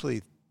so we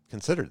actually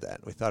considered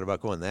that. We thought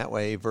about going that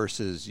way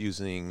versus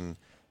using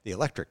the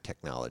electric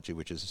technology,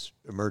 which is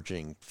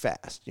emerging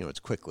fast. It's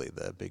quickly.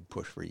 The big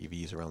push for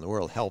EVs around the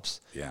world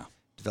helps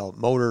develop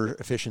motor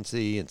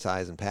efficiency and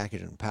size and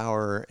package and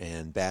power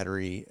and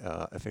battery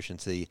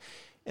efficiency.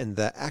 And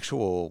the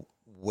actual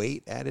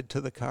weight added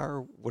to the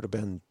car would have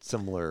been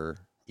similar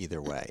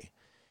either way.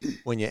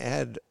 When you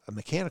add a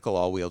mechanical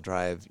all-wheel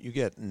drive, you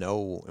get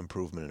no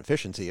improvement in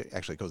efficiency. It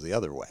actually goes the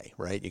other way,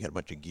 right? You got a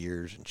bunch of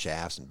gears and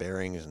shafts and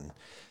bearings and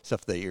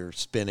stuff that you're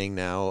spinning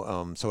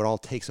now. So it all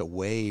takes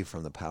away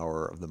from the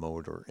power of the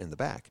motor in the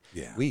back.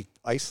 Yeah. We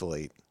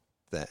isolate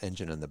the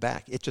engine in the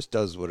back. It just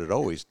does what it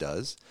always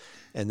does.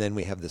 And then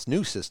we have this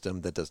new system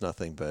that does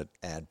nothing but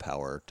add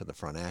power to the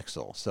front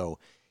axle. So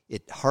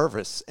it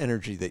harvests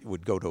energy that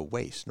would go to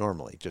waste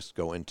normally, just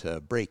go into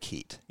brake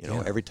heat.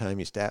 Every time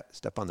you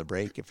step on the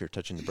brake, if you're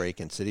touching the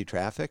brake in city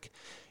traffic,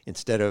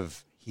 instead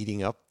of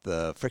heating up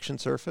the friction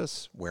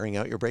surface, wearing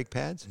out your brake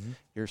pads,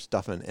 you're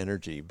stuffing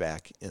energy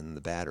back in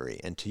the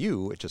battery. And to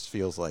you, it just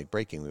feels like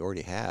braking. We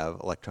already have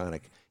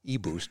electronic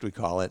e-boost, we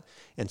call it.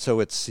 And so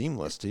it's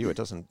seamless to you.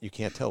 You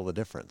can't tell the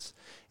difference.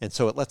 And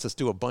so it lets us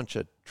do a bunch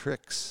of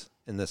tricks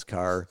in this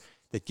car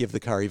that give the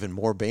car even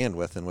more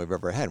bandwidth than we've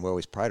ever had. And we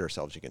always pride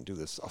ourselves. You can do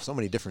this, so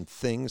many different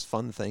things,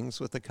 fun things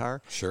with the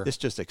car. Sure. This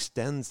just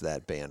extends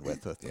that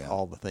bandwidth with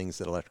all the things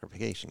that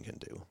electrification can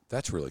do.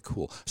 That's really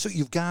cool. So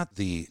you've got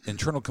the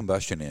internal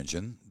combustion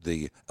engine,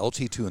 the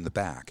LT2 in the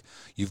back.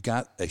 You've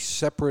got a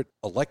separate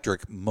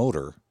electric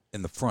motor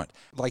in the front.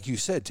 Like you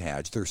said,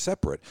 Tadge, they're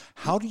separate.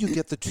 How do you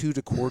get the two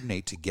to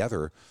coordinate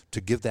together to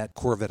give that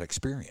Corvette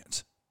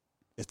experience?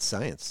 It's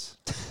science.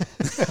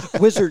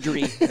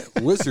 Wizardry.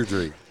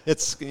 Wizardry.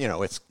 It's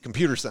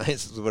computer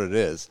science is what it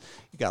is.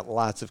 You got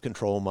lots of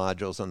control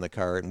modules on the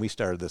car, and we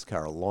started this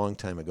car a long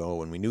time ago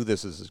when we knew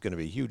this was going to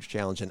be a huge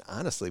challenge. And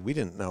honestly, we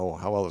didn't know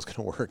how well it was going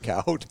to work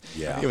out.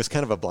 Yeah. It was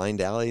kind of a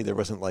blind alley. There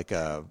wasn't like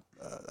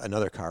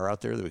another car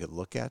out there that we could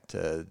look at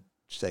to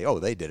say, oh,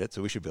 they did it,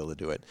 so we should be able to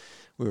do it.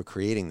 We were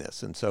creating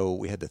this, and so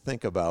we had to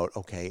think about,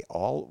 okay,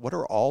 what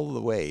are all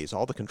the ways,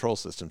 all the control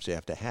systems you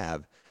have to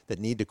have that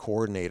need to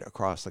coordinate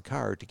across the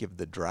car to give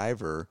the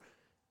driver,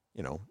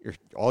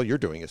 all you're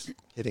doing is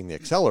hitting the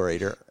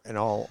accelerator, and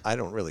all I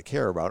don't really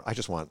care about. I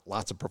just want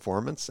lots of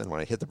performance, and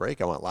when I hit the brake,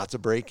 I want lots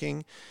of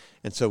braking.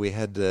 And so we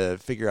had to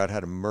figure out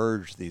how to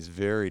merge these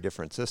very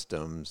different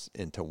systems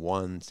into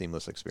one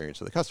seamless experience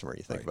for the customer.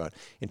 You think about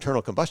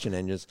internal combustion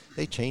engines,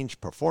 they change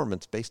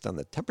performance based on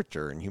the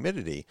temperature and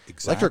humidity.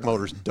 Exactly. Electric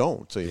motors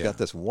don't. So you've got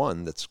this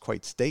one that's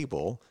quite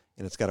stable,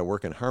 and it's got to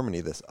work in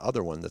harmony, this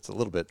other one that's a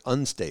little bit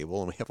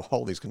unstable, and we have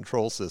all these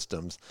control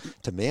systems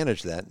to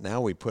manage that. Now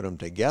we put them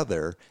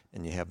together,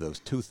 and you have those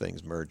two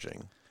things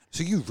merging.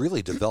 So you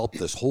really developed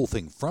this whole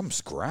thing from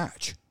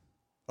scratch.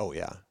 Oh,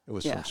 yeah. It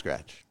was from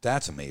scratch.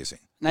 That's amazing.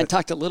 And I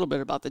talked a little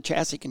bit about the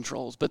chassis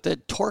controls, but the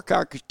torque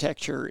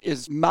architecture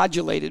is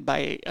modulated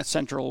by a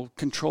central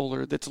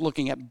controller that's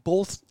looking at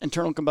both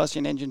internal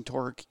combustion engine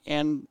torque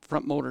and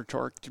front motor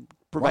torque to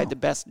provide the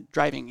best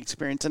driving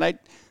experience. And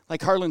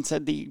like Harlan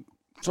said, the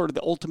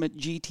ultimate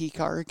GT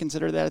car,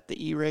 consider that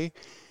the E-Ray.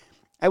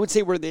 I would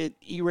say where the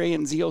E-Ray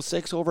and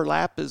Z06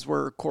 overlap is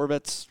where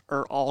Corvettes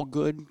are all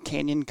good,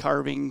 canyon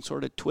carving,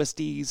 sort of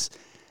twisties.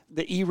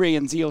 The E-Ray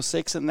and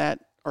Z06 and that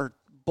are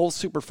both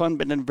super fun,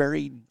 but in a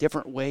very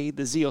different way.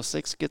 The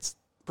Z06 gets,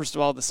 first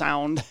of all, the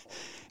sound.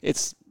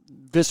 It's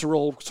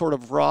visceral, sort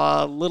of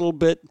raw, a little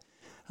bit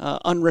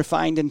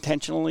unrefined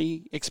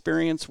intentionally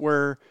experience,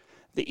 where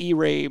the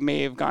E-Ray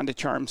may have gone to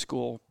charm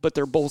school, but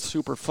they're both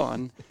super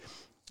fun.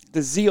 The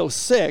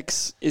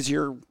Z06 is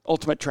your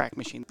ultimate track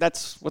machine.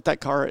 That's what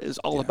that car is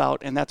all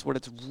about, and that's what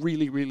it's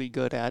really, really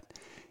good at.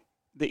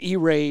 The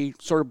E-Ray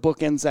sort of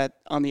bookends that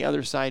on the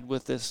other side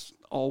with this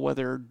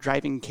all-weather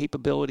driving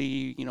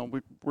capability. You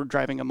know, we're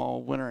driving them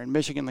all winter in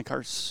Michigan. The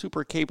car's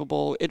super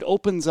capable. It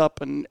opens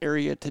up an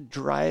area to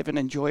drive and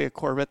enjoy a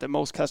Corvette that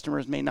most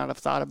customers may not have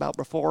thought about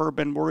before or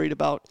been worried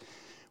about.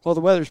 Well,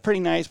 the weather's pretty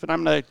nice, but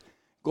I'm going to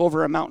go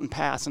over a mountain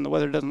pass and the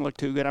weather doesn't look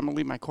too good. I'm going to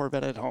leave my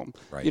Corvette at home.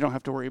 Right. You don't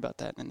have to worry about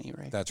that in an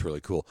E-Ray. That's really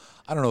cool.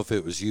 I don't know if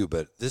it was you,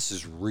 but this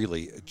is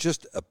really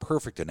just a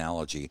perfect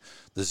analogy.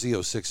 The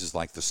Z06 is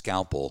like the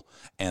scalpel,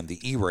 and the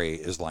E-Ray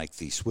is like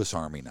the Swiss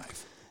Army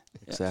knife.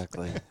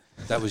 Exactly.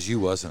 That was you,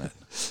 wasn't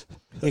it?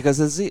 Because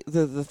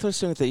the first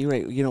thing with the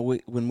E-Ray, you know,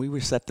 when we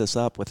set this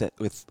up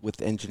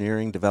with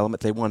engineering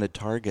development, they wanted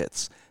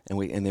targets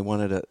and they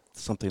wanted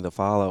something to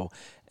follow,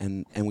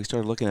 and we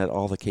started looking at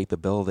all the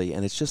capability,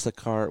 and it's just a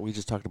car we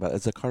just talked about.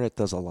 It's a car that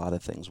does a lot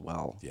of things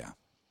well. Yeah,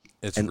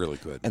 it's really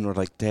good. And we're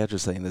like Tadge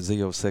was saying, the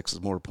Z06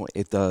 is more point.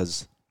 It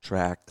does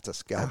track. It's a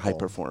scalpel. High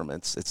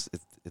performance.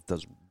 It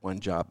does one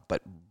job,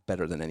 but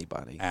better than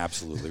anybody.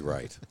 Absolutely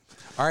right.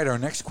 All right, our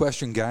next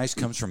question, guys,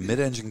 comes from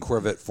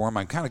MidEngineCorvetteForum.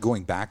 I'm kind of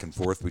going back and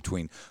forth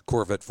between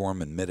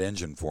CorvetteForum and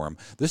MidEngineForum.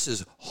 This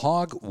is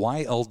Hog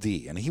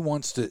YLD, and he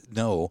wants to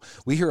know,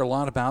 we hear a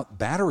lot about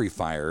battery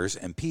fires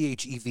and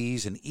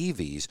PHEVs and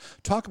EVs.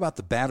 Talk about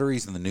the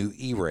batteries in the new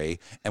E-Ray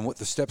and what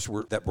the steps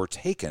that were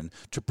taken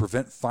to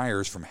prevent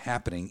fires from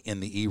happening in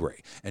the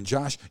E-Ray. And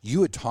Josh,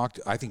 you had talked,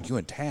 I think you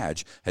and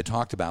Tadge had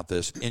talked about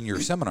this in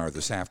your seminar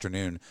this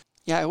afternoon.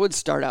 Yeah, I would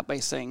start out by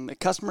saying the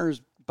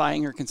customers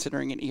buying or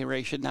considering an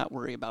E-Ray should not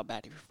worry about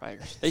battery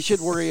fires. They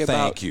should worry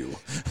about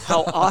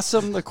how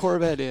awesome the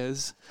Corvette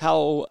is,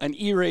 how an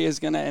E-Ray is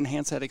going to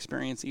enhance that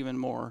experience even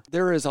more.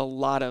 There is a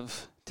lot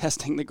of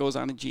testing that goes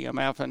on at GM.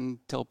 I often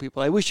tell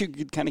people, I wish you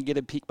could kind of get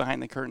a peek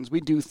behind the curtains.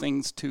 We do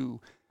things to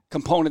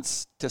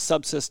components, to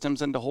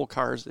subsystems, and to whole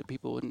cars that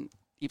people wouldn't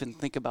even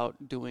think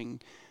about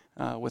doing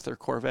with their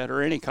Corvette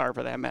or any car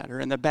for that matter.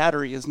 And the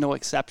battery is no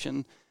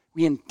exception.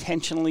 We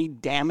intentionally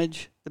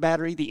damage the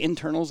battery, the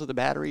internals of the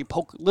battery,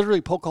 literally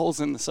poke holes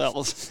in the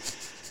cells,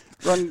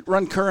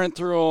 run current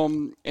through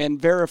them,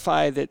 and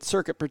verify that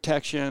circuit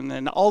protection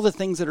and all the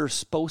things that are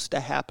supposed to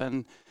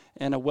happen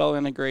in a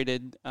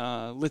well-integrated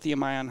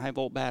lithium-ion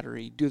high-volt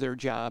battery do their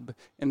job,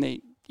 and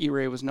the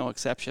E-Ray was no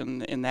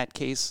exception in that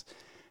case.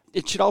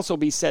 It should also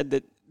be said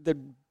that the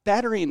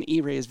battery in the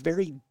E-Ray is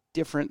very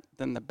different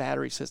than the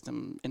battery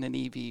system in an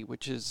EV,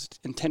 which is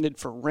intended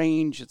for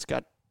range. It's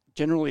got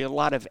generally a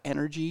lot of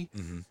energy.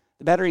 Mm-hmm.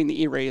 The battery in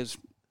the E-Ray is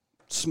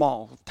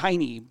small,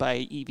 tiny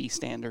by EV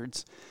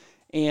standards.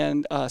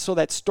 And so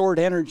that stored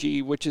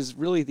energy, which is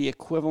really the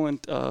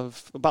equivalent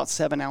of about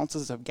 7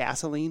 ounces of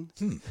gasoline,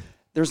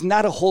 there's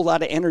not a whole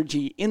lot of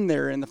energy in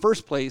there in the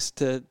first place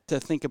to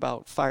think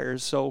about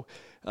fires. So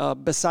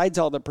besides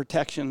all the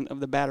protection of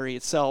the battery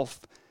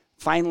itself,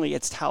 finally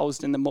it's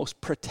housed in the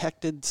most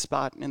protected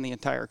spot in the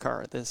entire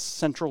car, this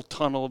central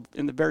tunnel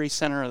in the very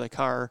center of the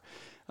car.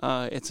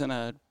 It's in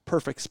a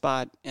perfect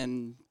spot,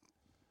 and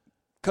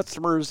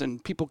customers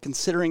and people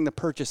considering the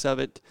purchase of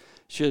it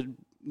should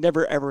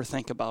never, ever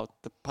think about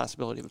the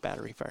possibility of a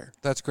battery fire.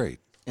 That's great.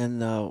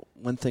 And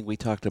one thing we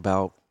talked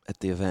about at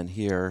the event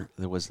here,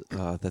 there was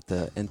that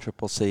the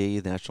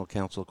NCCC, the National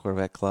Council of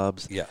Corvette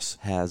Clubs,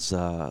 has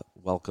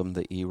welcomed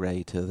the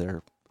E-Ray to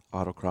their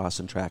autocross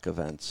and track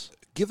events.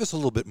 Give us a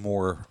little bit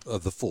more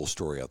of the full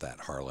story of that,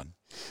 Harlan.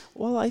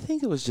 Well, I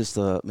think it was just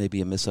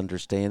maybe a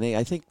misunderstanding.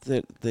 I think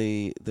that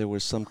there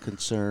was some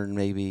concern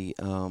maybe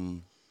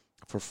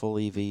for full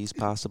EVs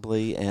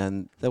possibly,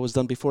 and that was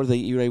done before the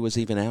E-Ray was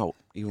even out,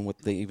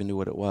 they even knew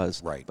what it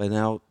was. Right. But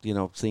now, you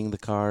know, seeing the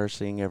car,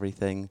 seeing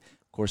everything,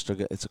 of course,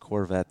 it's a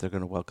Corvette. They're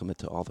going to welcome it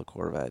to all the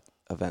Corvette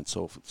events.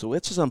 So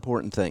it's just an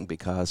important thing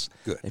because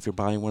if you're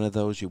buying one of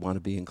those, you want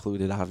to be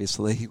included,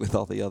 obviously, with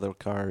all the other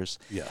cars.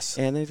 Yes.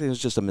 And I think it was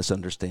just a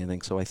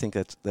misunderstanding. So I think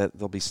that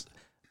there'll be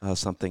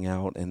something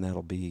out, and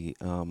that'll be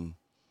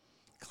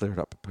cleared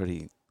up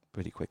pretty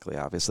quickly,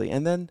 obviously.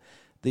 And then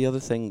the other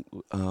thing,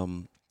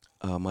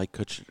 Mike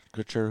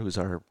Kutcher, who's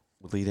our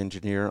lead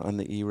engineer on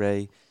the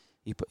E-Ray,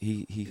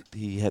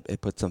 he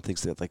had put some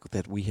things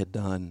that we had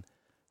done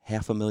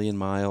 500,000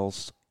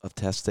 miles of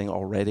testing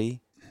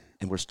already,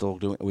 and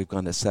we've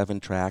gone to 7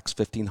 tracks,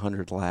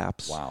 1,500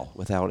 laps. Wow.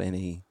 Without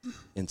any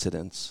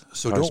incidents.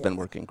 So Car's been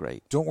working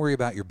great. Don't worry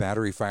about your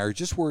battery fire.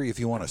 Just worry if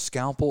you want a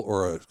scalpel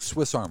or a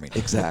Swiss Army knife.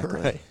 Exactly.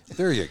 Right.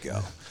 There you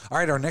go. All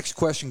right, our next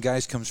question,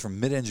 guys, comes from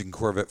Mid-Engine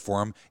Corvette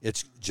Forum.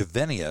 It's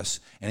Javenius,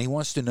 and he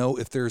wants to know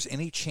if there's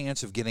any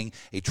chance of getting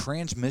a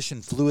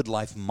transmission fluid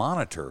life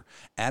monitor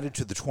added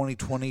to the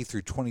 2020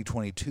 through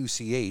 2022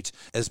 C8s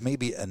as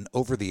maybe an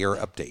over-the-air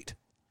update.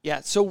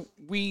 Yeah, so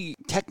we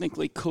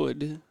technically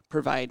could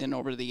provide an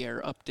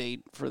over-the-air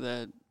update for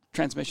the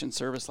transmission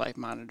service life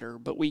monitor,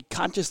 but we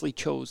consciously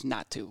chose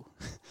not to.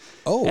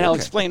 Oh, and I'll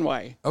explain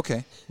why.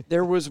 Okay.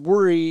 There was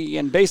worry,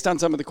 and based on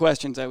some of the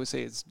questions, I would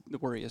say the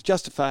worry is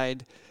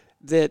justified,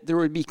 that there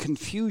would be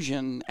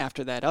confusion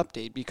after that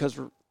update, because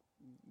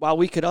while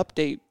we could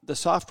update the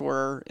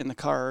software in the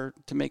car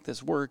to make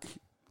this work,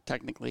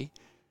 technically,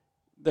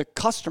 the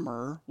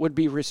customer would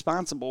be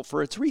responsible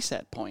for its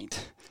reset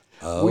point.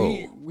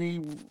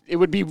 It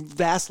would be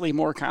vastly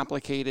more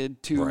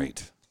complicated to,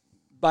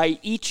 by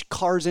each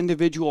car's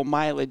individual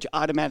mileage,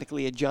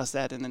 automatically adjust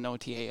that in an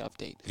OTA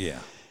update. Yeah.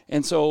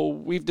 And so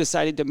we've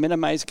decided to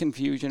minimize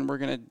confusion. We're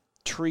going to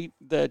treat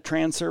the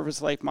trans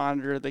service life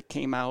monitor that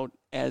came out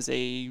as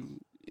in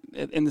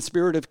the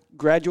spirit of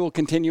gradual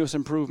continuous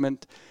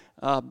improvement,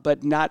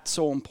 but not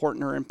so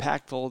important or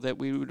impactful that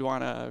we would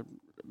want to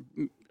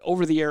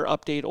over-the-air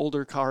update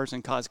older cars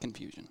and cause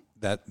confusion.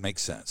 That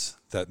makes sense.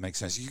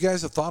 You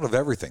guys have thought of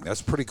everything.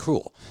 That's pretty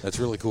cool. That's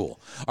really cool.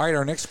 All right,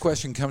 our next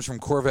question comes from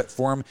Corvette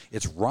Forum.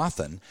 It's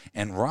Rothan,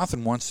 and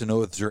Rothan wants to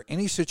know if there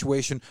any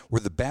situation where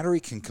the battery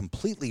can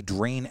completely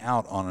drain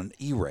out on an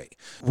E-Ray.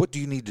 What do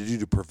you need to do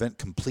to prevent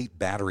complete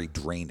battery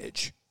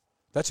drainage?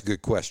 That's a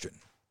good question.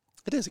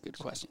 It is a good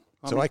question.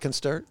 So I can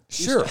start?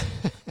 Sure.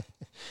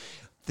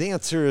 The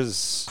answer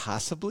is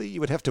possibly. You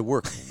would have to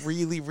work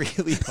really,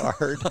 really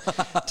hard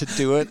to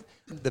do it.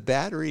 The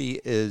battery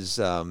is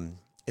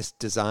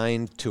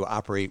designed to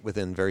operate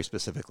within very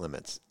specific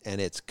limits,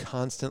 and it's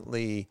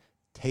constantly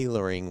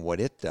tailoring what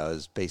it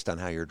does based on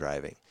how you're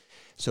driving.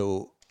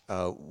 So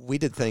we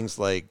did things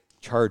like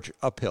charge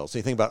uphill. So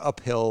you think about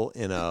uphill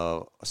in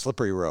a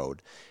slippery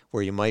road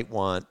where you might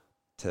want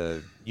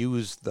to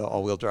use the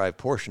all-wheel drive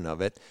portion of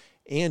it,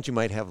 and you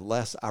might have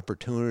less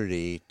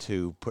opportunity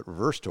to put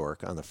reverse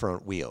torque on the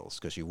front wheels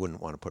because you wouldn't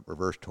want to put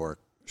reverse torque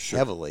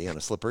heavily on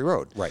a slippery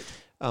road. Right.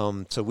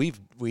 So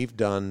we've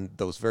done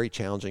those very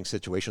challenging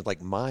situations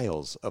like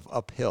miles of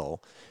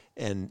uphill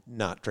and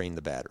not drain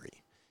the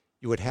battery.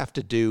 You would have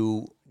to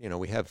do,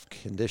 we have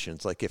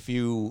conditions like if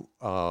you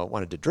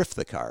wanted to drift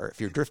the car,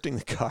 if you're drifting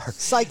the car.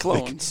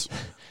 Cyclones.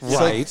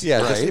 Right. Yeah.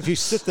 Just if you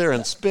sit there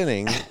and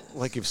spinning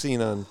like you've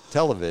seen on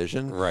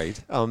television. Right.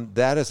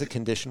 That is a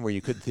condition where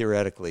you could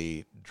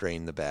theoretically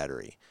drain the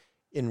battery.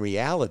 In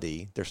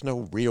reality, there's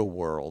no real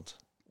world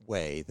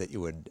way that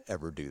you would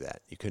ever do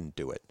that. You couldn't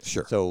do it.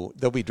 Sure. So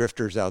there'll be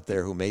drifters out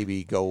there who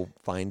maybe go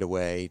find a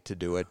way to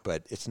do it,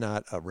 but it's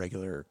not a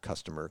regular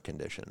customer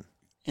condition.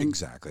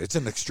 Exactly. It's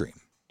an extreme.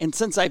 And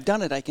since I've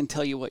done it, I can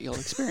tell you what you'll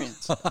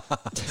experience.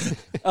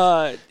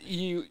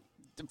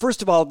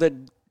 First of all,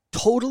 the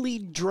totally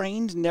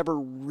drained never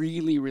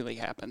really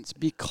happens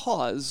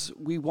because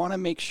we want to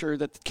make sure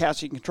that the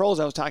chassis controls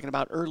I was talking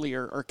about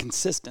earlier are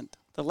consistent.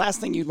 The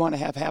last thing you'd want to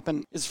have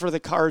happen is for the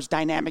car's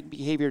dynamic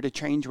behavior to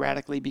change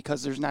radically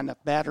because there's not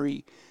enough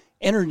battery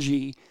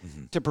energy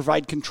to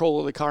provide control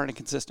of the car in a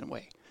consistent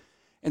way.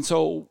 And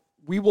so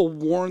we will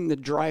warn the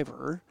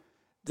driver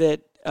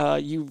that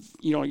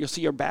you'll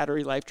see your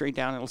battery life drain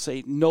down and it'll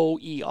say no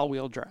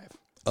all-wheel drive.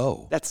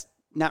 Oh. That's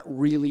not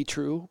really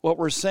true. What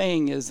we're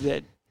saying is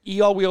that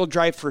all-wheel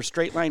drive for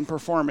straight line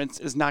performance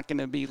is not going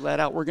to be let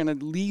out. We're going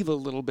to leave a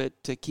little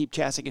bit to keep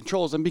chassis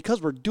controls. And because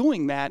we're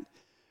doing that,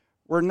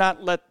 we're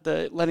not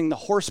letting the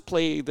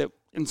horseplay that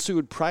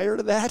ensued prior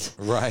to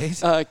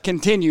that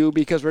continue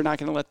because we're not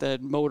going to let the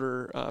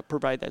motor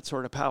provide that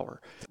sort of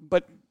power.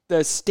 But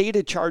the state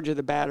of charge of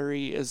the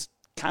battery is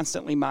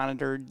constantly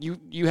monitored.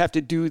 You have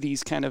to do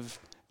these kind of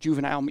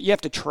juvenile. You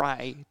have to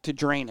try to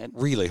drain it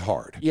really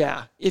hard.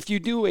 Yeah. If you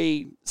do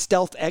a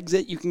stealth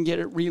exit, you can get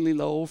it really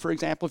low. For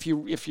example,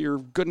 if you're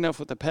good enough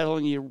with the pedal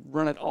and you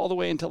run it all the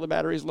way until the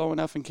battery is low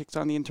enough and kicks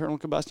on the internal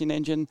combustion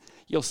engine,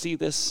 you'll see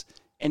this.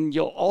 And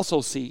you'll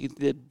also see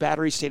the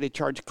battery stated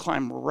charge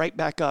climb right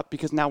back up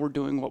because now we're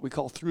doing what we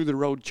call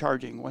through-the-road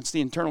charging. Once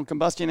the internal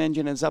combustion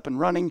engine is up and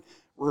running,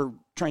 we're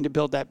trying to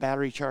build that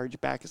battery charge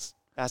back as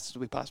fast as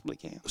we possibly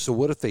can. So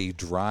what if they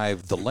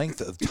drive the length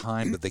of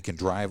time that they can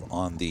drive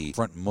on the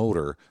front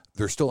motor,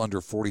 they're still under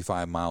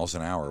 45 miles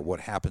an hour? What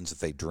happens if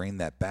they drain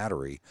that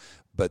battery,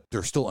 but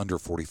they're still under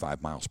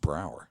 45 miles per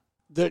hour?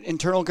 The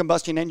internal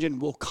combustion engine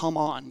will come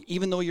on,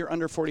 even though you're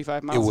under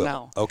 45 miles an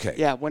hour. Okay.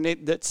 Yeah, when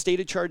the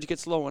stated charge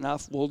gets low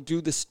enough, we'll do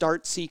the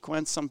start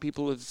sequence. Some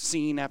people have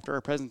seen after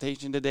our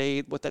presentation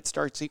today what that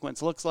start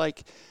sequence looks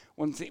like.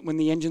 When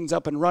the engine's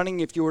up and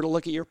running, if you were to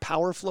look at your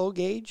power flow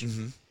gauge,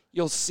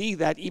 you'll see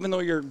that even though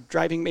you're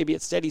driving maybe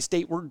at steady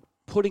state, we're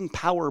putting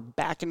power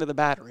back into the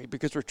battery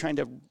because we're trying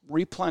to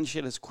replenish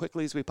it as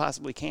quickly as we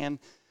possibly can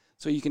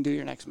so you can do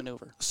your next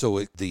maneuver.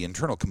 So the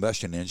internal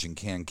combustion engine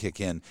can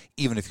kick in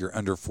even if you're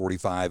under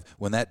 45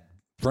 when that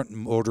front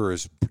motor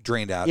is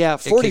drained out. Yeah,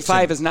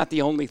 45 is not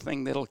the only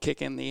thing that'll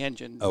kick in the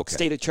engine. Okay.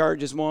 State of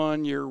charge is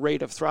one. Your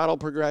rate of throttle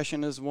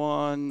progression is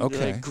one.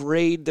 Okay. The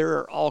grade, there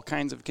are all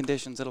kinds of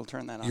conditions that'll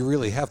turn that on. You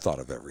really have thought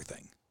of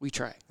everything. We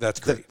try.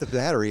 That's great. The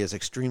battery is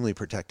extremely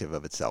protective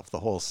of itself, the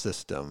whole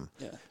system.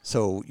 Yeah.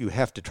 So you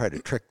have to try to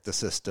trick the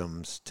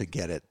systems to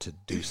get it to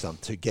do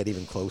something, to get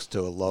even close to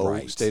a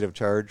low state of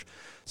charge.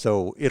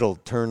 So it'll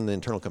turn the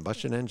internal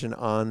combustion engine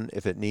on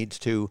if it needs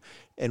to.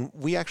 And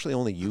we actually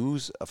only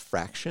use a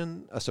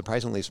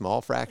surprisingly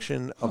small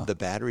fraction of the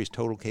battery's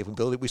total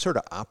capability. We sort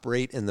of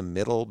operate in the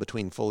middle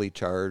between fully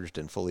charged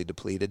and fully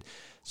depleted.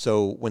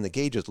 So when the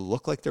gauges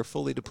look like they're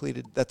fully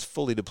depleted, that's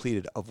fully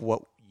depleted of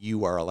what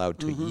you are allowed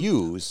to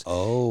use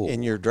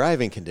in your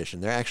driving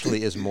condition. There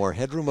actually is more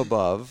headroom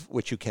above,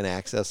 which you can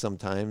access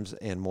sometimes,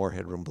 and more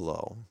headroom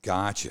below.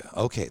 Gotcha.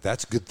 Okay,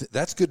 that's good.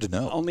 That's good to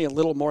know. Only a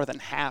little more than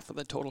half of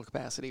the total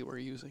capacity we're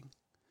using.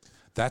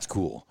 That's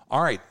cool.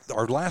 All right,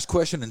 our last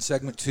question in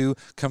segment 2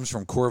 comes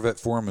from Corvette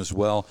Forum as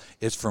well.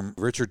 It's from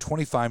Richard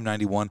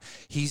 2591.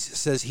 He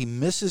says he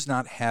misses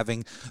not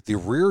having the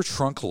rear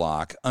trunk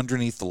lock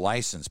underneath the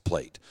license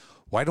plate.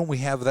 Why don't we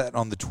have that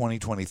on the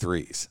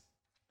 2023s?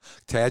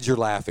 Tadge, you're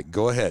laughing.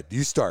 Go ahead.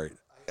 You start.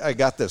 I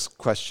got this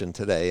question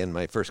today, and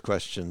my first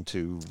question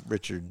to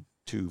Richard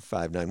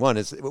 2591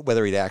 is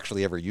whether he'd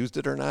actually ever used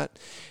it or not.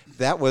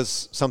 That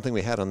was something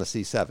we had on the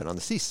C7. On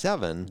the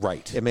C7,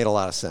 right, it made a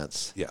lot of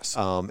sense. Yes.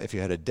 If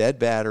you had a dead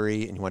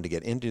battery and you wanted to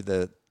get into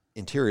the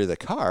interior of the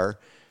car,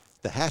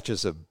 the hatch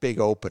is a big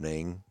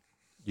opening.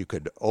 You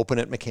could open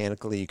it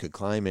mechanically. You could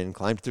climb in,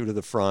 climb through to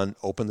the front,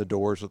 open the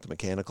doors with the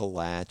mechanical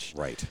latch.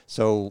 Right.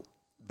 So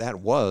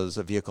that was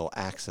a vehicle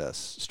access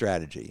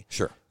strategy.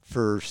 Sure.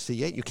 For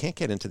C8, you can't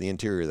get into the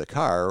interior of the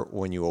car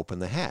when you open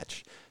the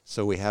hatch.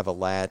 So we have a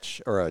latch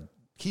or a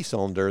key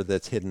cylinder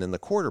that's hidden in the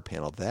quarter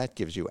panel. That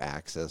gives you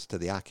access to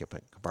the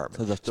occupant compartment.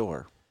 To the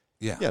door.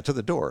 Yeah. Yeah, to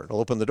the door. It'll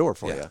open the door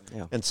for you.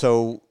 Yeah. And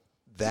so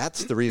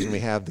that's the reason we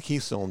have the key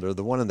cylinder.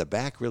 The one in the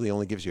back really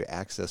only gives you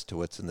access to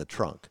what's in the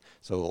trunk.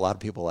 So a lot of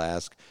people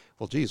ask,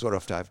 well, geez, what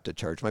if I have to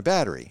charge my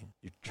battery?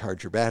 You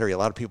charge your battery. A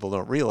lot of people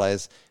don't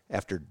realize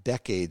after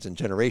decades and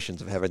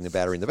generations of having the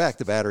battery in the back,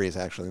 the battery is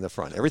actually in the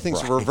front.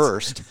 Everything's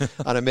reversed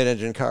on a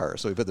mid-engine car.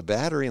 So we put the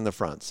battery in the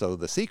front. So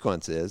the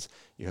sequence is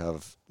you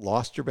have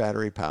lost your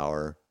battery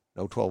power,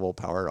 no 12-volt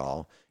power at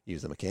all.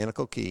 Use the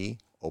mechanical key,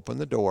 open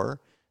the door.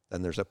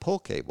 Then there's a pull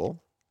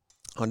cable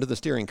under the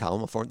steering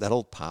column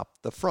that'll pop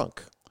the frunk.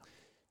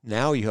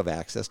 Now you have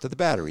access to the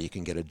battery. You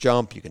can get a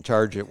jump, you can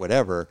charge it,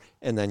 whatever,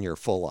 and then you're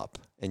full up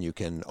and you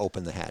can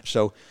open the hatch.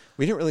 So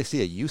we didn't really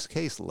see a use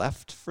case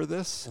left for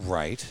this.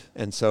 Right.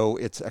 And so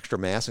it's extra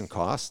mass and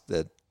cost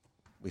that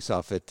we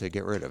saw fit to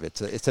get rid of.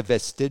 It's a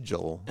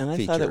vestigial feature. And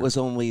I thought it was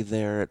only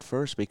there at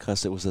first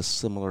because it was a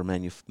similar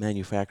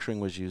manufacturing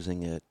was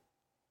using it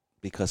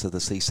because of the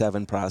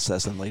C7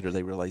 process, and later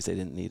they realized they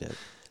didn't need it.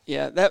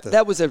 Yeah,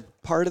 that was a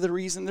part of the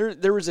reason.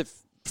 There was a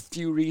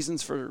few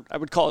reasons for, I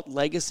would call it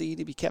legacy,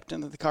 to be kept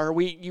into the car.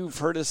 You've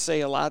heard us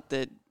say a lot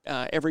that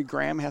every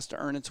gram has to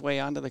earn its way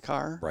onto the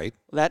car. Right.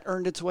 That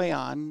earned its way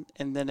on,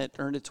 and then it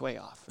earned its way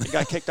off. It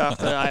got kicked off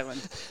the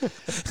island.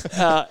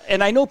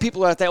 And I know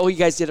people are like, you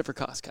guys did it for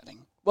cost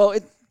cutting. Well,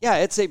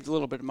 it saved a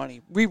little bit of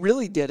money. We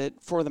really did it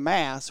for the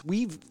mass.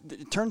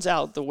 It turns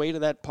out the weight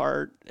of that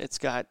part, it's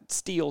got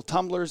steel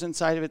tumblers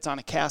inside of it. It's on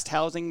a cast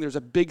housing. There's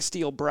a big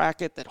steel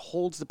bracket that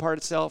holds the part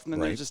itself, and then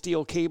there's a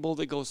steel cable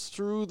that goes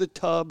through the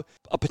tub,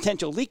 a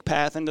potential leak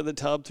path into the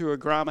tub through a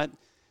grommet.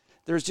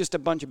 There's just a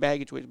bunch of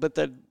baggage weight. But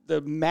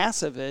the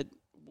mass of it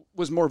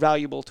was more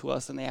valuable to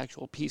us than the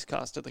actual piece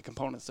cost of the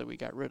components that we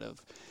got rid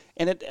of.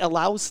 And it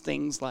allows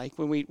things like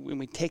when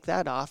we take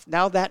that off,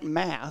 now that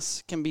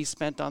mass can be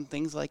spent on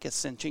things like a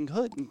cinching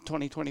hood in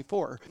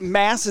 2024.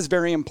 Mass is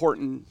very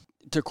important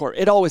to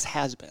Corvette. It always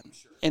has been.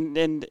 Sure.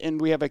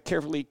 And we have a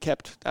carefully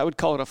kept, I would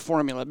call it a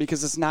formula,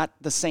 because it's not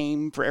the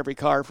same for every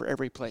car, for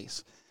every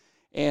place.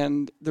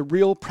 And the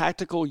real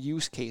practical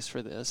use case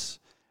for this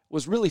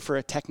was really for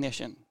a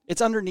technician.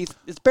 It's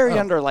buried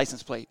under a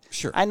license plate.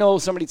 Sure. I know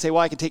somebody'd say,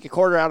 well, I could take a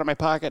quarter out of my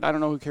pocket. I don't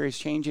know who carries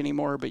change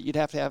anymore, but you'd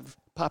have to have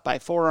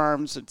Popeye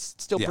forearms. It's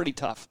still pretty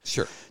tough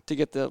to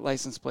get the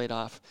license plate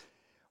off.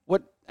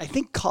 What I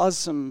think caused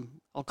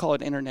some, I'll call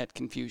it internet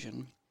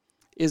confusion,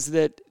 is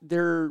that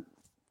there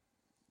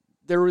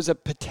was a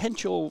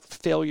potential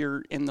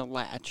failure in the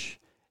latch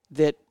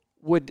that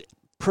would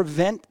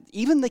prevent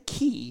even the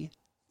key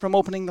from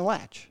opening the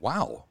latch.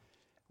 Wow.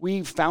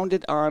 We found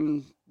it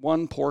on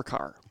one poor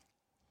car.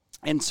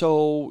 And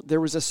so there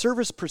was a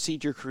service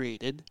procedure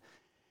created,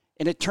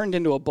 and it turned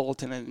into a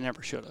bulletin, and it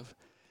never should have.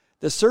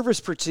 The service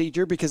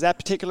procedure, because that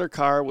particular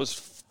car was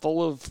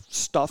full of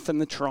stuff in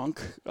the trunk,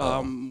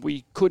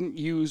 we couldn't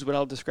use what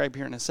I'll describe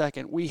here in a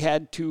second. We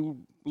had to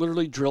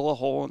literally drill a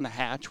hole in the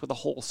hatch with a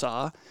hole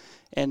saw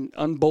and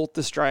unbolt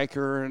the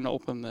striker and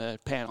open the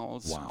panel.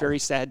 It's a very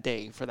sad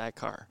day for that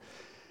car.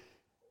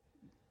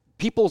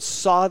 People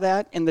saw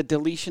that in the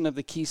deletion of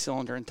the key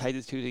cylinder and tied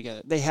the two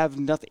together. They have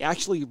nothing.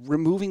 Actually,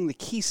 removing the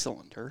key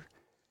cylinder,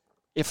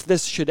 if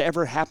this should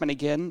ever happen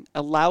again,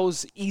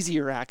 allows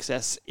easier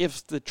access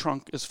if the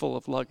trunk is full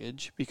of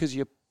luggage, because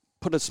you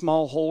put a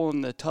small hole in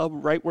the tub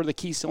right where the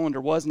key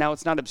cylinder was. Now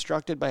it's not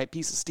obstructed by a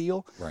piece of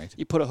steel. Right.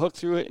 You put a hook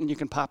through it and you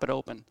can pop it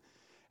open.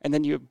 And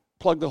then you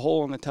plug the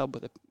hole in the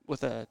tub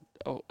with a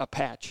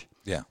patch.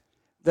 Yeah.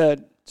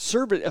 The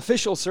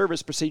official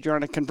service procedure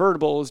on a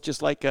convertible is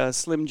just like a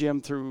Slim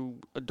Jim through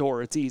a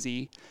door. It's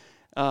easy.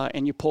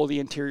 And you pull the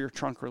interior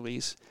trunk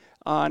release.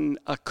 On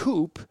a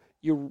coupe,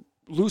 you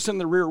loosen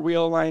the rear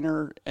wheel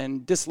liner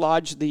and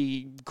dislodge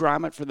the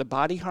grommet for the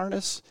body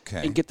harness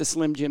and get the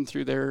Slim Jim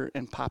through there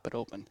and pop it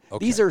open.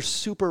 Okay. These are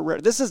super rare.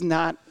 This is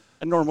not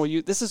a normal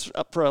use. This is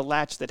for a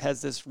latch that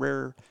has this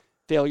rare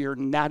failure,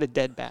 not a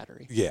dead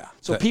battery. Yeah.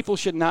 So people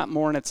should not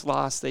mourn its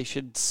loss. They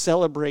should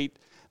celebrate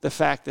the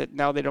fact that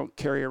now they don't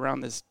carry around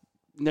this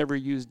never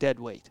used dead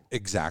weight.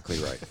 Exactly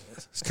right.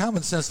 It's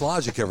common sense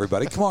logic,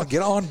 everybody. Come on,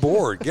 get on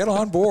board. Get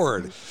on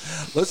board.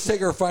 Let's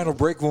take our final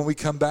break. When we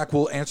come back,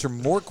 we'll answer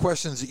more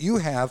questions that you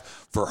have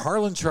for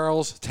Harlan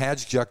Charles,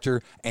 Tadge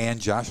Juechter,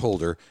 and Josh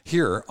Holder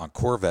here on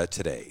Corvette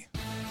Today.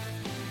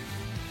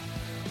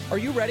 Are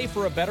you ready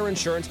for a better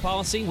insurance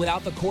policy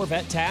without the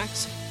Corvette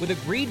tax? With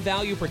agreed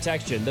value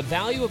protection, the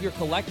value of your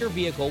collector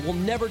vehicle will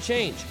never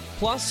change.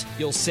 Plus,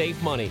 you'll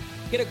save money.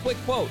 Get a quick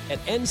quote at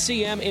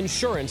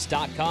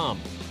ncminsurance.com.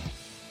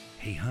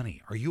 Hey,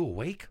 honey, are you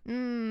awake?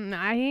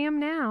 I am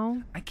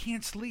now. I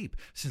can't sleep.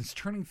 Since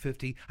turning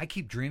 50, I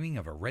keep dreaming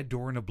of a red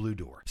door and a blue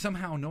door,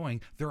 somehow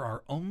knowing there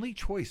are only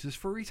choices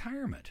for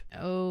retirement.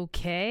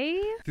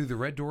 Okay. Through the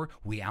red door,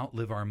 we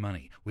outlive our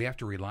money. We have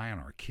to rely on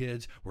our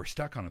kids. We're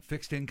stuck on a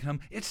fixed income.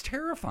 It's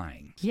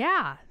terrifying.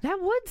 Yeah,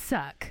 that would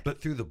suck.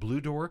 But through the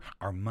blue door,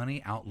 our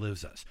money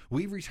outlives us.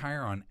 We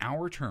retire on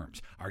our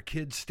terms. Our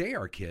kids stay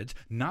our kids,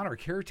 not our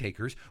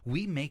caretakers.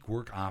 We make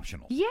work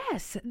optional.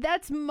 Yes,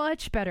 that's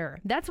much better.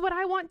 That's what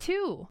I want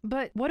too.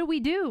 But what do we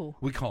do?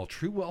 We call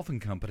True Wealth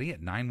 & Company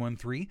at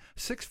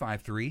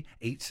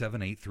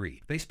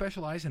 913-653-8783. They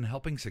specialize in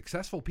helping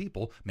successful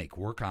people make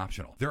work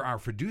optional. They're our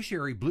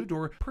fiduciary Blue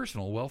Door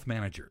personal wealth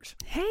managers.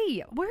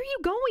 Hey, where are you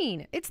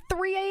going? It's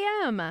 3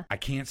 a.m. I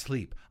can't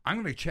sleep. I'm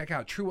going to check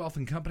out True Wealth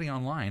 & Company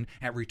online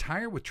at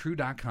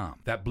retirewithtrue.com.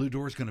 That Blue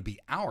Door is going to be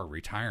our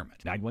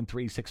retirement.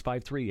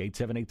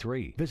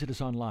 913-653-8783. Visit us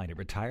online at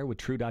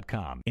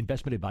retirewithtrue.com.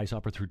 Investment advice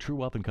offered through True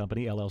Wealth &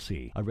 Company,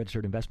 LLC, a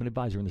registered investment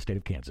advisor in the state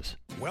of Kansas.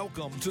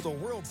 Welcome to the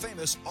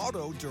world-famous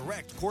Auto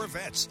Direct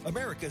Corvettes,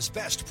 America's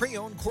best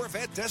pre-owned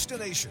Corvette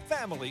destination.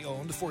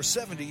 Family-owned for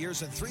 70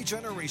 years and 3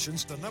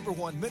 generations, the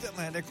 #1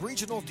 Mid-Atlantic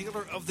Regional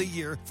Dealer of the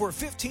Year for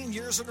 15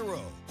 years in a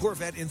row.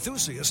 Corvette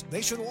enthusiasts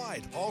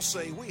nationwide all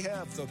say we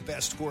have the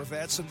best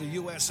Corvettes in the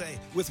USA,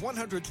 with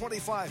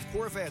 125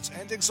 Corvettes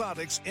and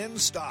exotics in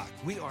stock.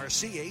 We are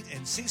C8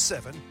 and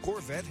C7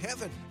 Corvette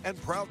heaven, and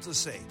proud to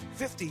say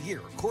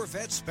 50-year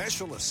Corvette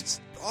specialists.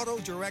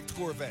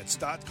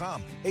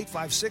 AutoDirectCorvettes.com,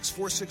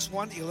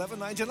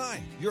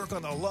 856-461-1199. You're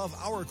going to love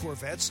our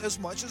Corvettes as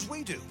much as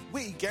we do.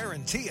 We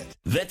guarantee it.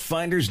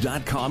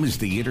 VetFinders.com is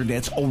the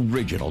Internet's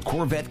original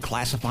Corvette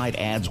classified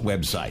ads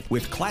website,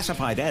 with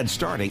classified ads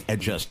starting at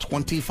just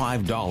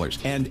 $25.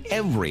 And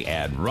every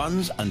ad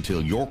runs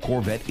until your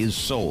Corvette is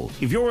sold.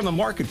 If you're in the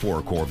market for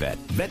a Corvette,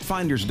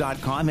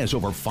 VetFinders.com has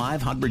over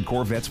 500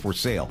 Corvettes for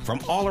sale from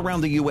all around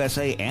the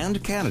USA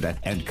and Canada,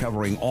 and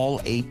covering all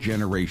 8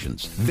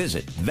 generations.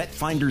 Visit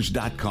VetFinders.com,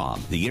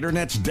 the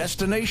Internet's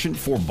destination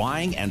for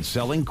buying and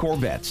selling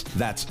Corvettes.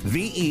 That's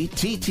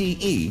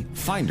VETTE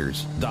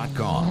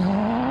Finders.com.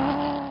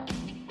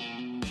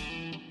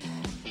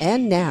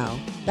 And now,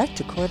 back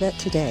to Corvette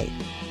Today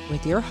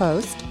with your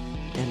host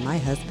and my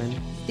husband,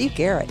 Steve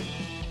Garrett.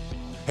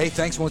 Hey,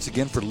 thanks once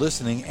again for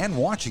listening and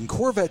watching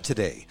Corvette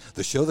Today,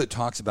 the show that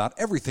talks about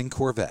everything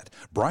Corvette.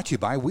 Brought to you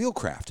by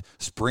Wheelcraft.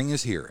 Spring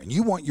is here, and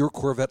you want your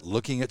Corvette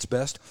looking its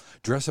best?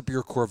 Dress up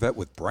your Corvette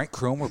with bright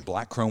chrome or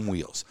black chrome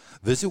wheels.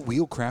 Visit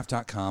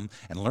wheelcraft.com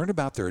and learn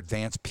about their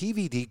advanced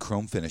PVD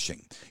chrome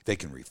finishing. They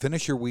can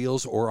refinish your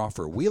wheels or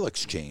offer a wheel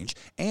exchange,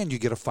 and you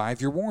get a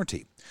 5-year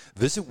warranty.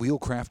 Visit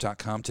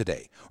wheelcraft.com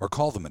today or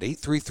call them at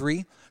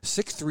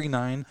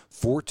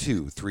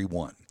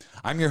 833-639-4231.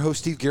 I'm your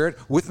host, Steve Garrett.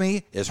 With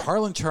me is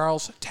Harlan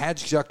Charles,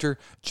 Tadge Juechter,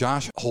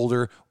 Josh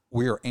Holder.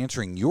 We are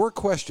answering your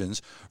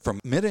questions from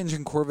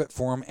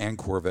MidEngineCorvetteForum and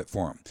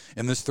CorvetteForum.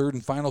 In this third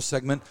and final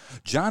segment,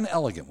 John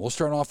Elegant. We'll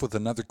start off with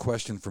another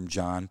question from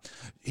John.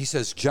 He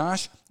says,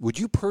 Josh, would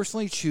you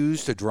personally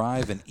choose to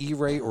drive an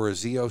E-Ray or a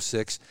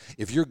Z06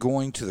 if you're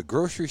going to the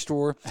grocery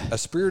store, a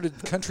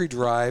spirited country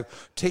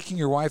drive, taking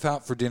your wife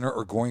out for dinner,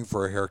 or going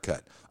for a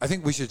haircut? I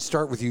think we should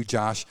start with you,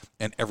 Josh,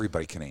 and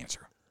everybody can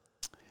answer.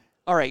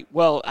 All right.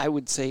 Well, I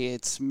would say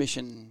it's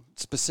mission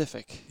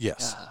specific.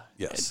 Yes.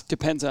 Yes. It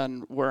depends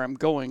on where I'm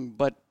going,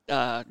 but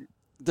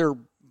they're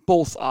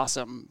both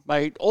awesome.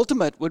 My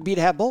ultimate would be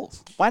to have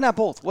both. Why not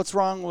both? What's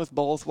wrong with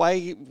both?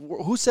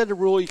 Who said the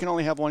rule you can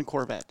only have one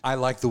Corvette? I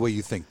like the way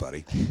you think,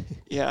 buddy.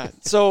 Yeah.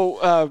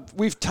 So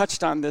we've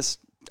touched on this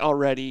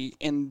already,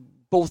 and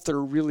both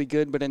are really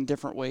good, but in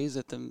different ways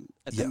at the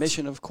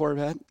mission of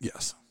Corvette.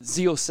 Yes.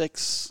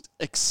 Z06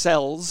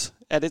 excels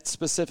at its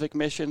specific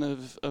mission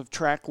of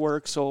track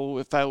work. So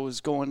if I was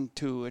going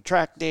to a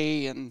track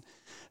day and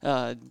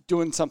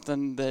doing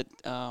something that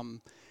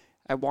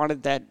I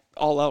wanted that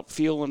all-out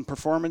feel and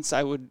performance,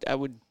 I would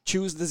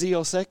choose the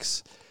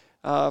Z06.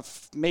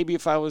 Maybe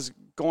if I was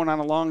going on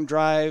a long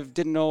drive,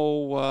 didn't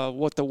know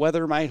what the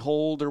weather might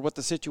hold or what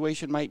the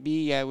situation might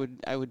be, I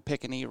would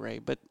pick an E-Ray.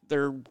 But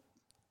they're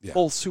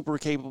both super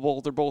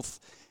capable. They're both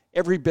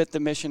every bit the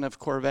mission of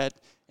Corvette,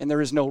 and there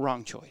is no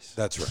wrong choice.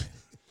 That's right.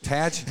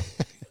 Tadge,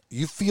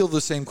 you feel the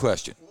same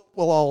question.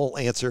 we'll all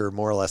answer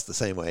more or less the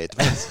same way. It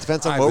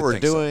depends on what we're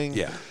doing. So.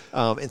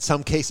 Yeah. In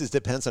some cases, it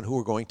depends on who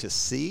we're going to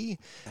see.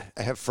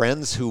 I have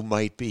friends who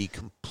might be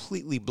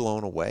completely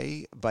blown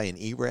away by an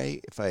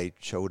E-Ray if I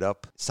showed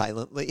up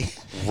silently.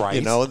 Right.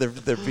 You know,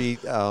 there'd be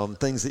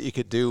things that you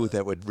could do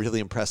that would really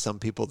impress some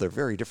people. They're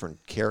very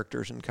different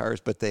characters in cars,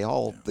 but they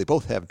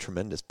both have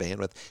tremendous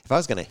bandwidth. If I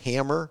was going to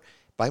hammer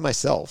by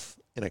myself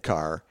in a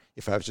car,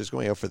 if I was just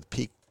going out for the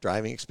peak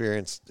driving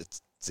experience,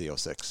 it's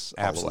Z06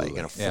 all the way. You're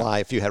going to fly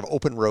if you have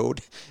open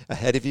road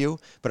ahead of you.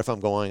 But if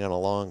I'm going on a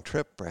long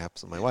trip,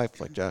 perhaps with my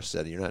wife, like Josh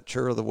said, you're not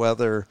sure of the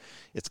weather,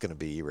 it's going to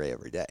be E-Ray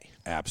every day.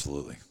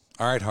 Absolutely.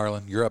 All right,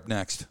 Harlan, you're up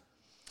next.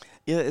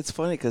 Yeah, it's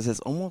funny because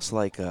it's almost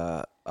like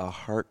a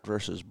heart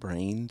versus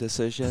brain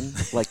decision.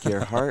 Like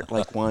your heart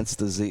wants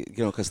the Z,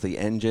 because the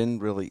engine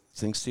really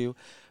sinks to you.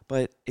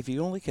 But if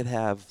you only could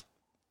have,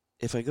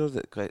 if I go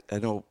to, I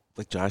know,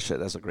 like Josh said,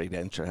 that's a great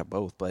answer, have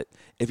both. But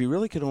if you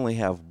really could only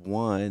have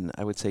one,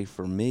 I would say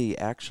for me,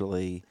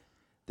 actually,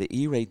 the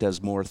E-Ray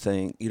does more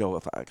thing.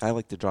 If I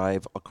like to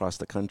drive across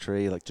the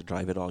country, I like to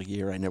drive it all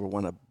year. I never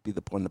want to be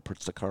the one that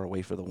puts the car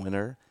away for the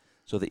winter.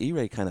 So the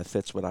E-Ray kind of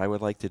fits what I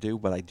would like to do,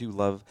 but I do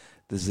love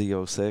the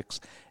Z06.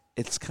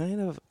 It's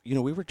kind of,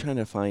 we were trying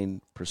to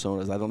find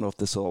personas. I don't know if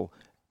this will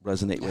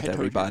resonate with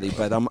everybody,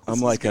 but I'm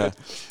like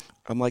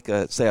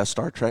a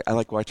Star Trek. I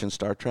like watching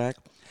Star Trek.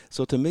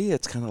 So to me,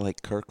 it's kind of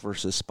like Kirk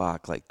versus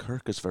Spock. Like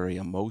Kirk is very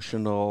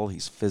emotional,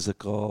 he's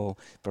physical,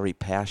 very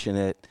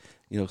passionate.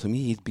 To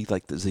me, he'd be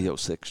like the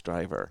Z06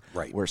 driver,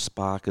 right? Where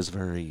Spock is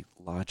very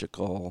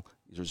logical.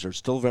 They're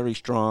still very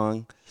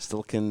strong,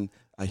 still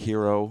a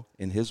hero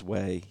in his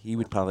way. He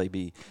would probably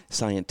be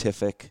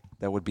scientific.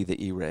 That would be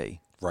the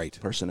E-Ray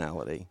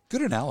personality.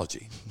 Good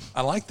analogy.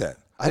 I like that.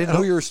 I didn't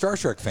know you were a Star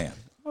Trek fan.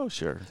 Oh,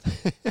 sure.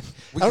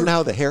 I don't know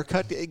how the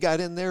haircut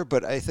got in there,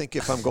 but I think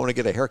if I'm going to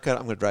get a haircut,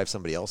 I'm going to drive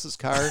somebody else's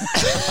car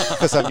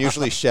because I'm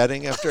usually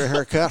shedding after a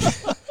haircut.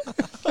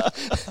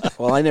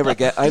 Well, I never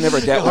get one.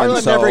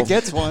 Harlan never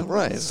gets one.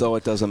 Right. So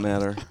it doesn't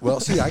matter. Well,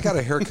 see, I got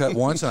a haircut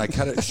once, and I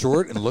cut it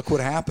short, and look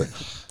what happened.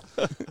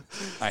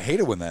 I hate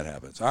it when that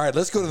happens. All right,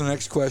 let's go to the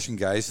next question,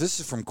 guys. This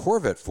is from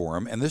Corvette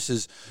Forum, and this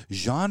is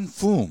Jean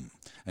Foum.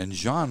 And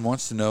Jean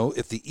wants to know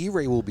if the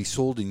E-Ray will be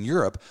sold in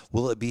Europe,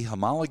 will it be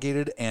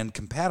homologated and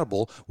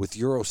compatible with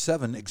Euro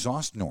 7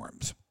 exhaust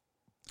norms?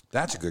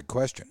 That's a good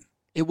question.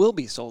 It will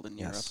be sold in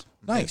Europe.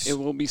 Nice. It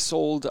will be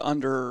sold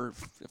under,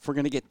 if we're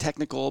going to get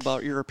technical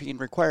about European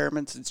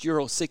requirements, it's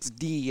Euro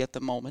 6D at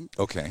the moment.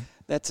 Okay.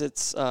 That's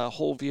its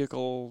whole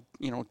vehicle,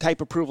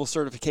 type approval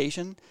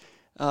certification.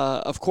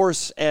 Of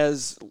course,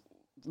 as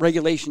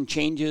regulation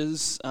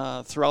changes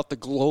throughout the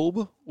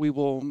globe, we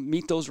will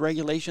meet those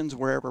regulations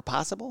wherever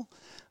possible.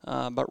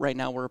 But right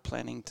now, we're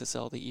planning to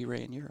sell the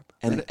E-Ray in Europe.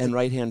 And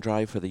right-hand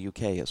drive for the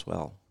UK as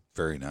well.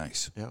 Very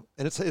nice. Yeah,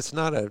 and it's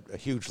not a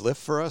huge lift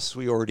for us.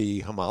 We already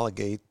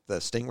homologate the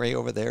Stingray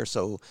over there,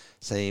 so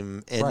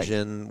same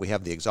engine. Right. We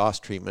have the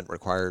exhaust treatment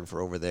required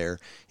for over there.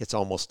 It's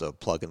almost a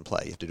plug and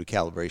play. You have to do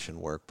calibration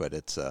work, but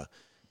it's a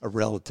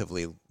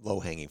relatively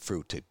low-hanging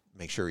fruit to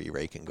make sure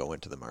E-Ray can go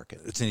into the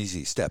market. It's an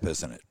easy step,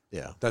 isn't it?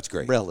 Yeah. That's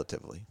great.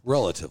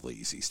 Relatively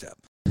easy step.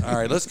 All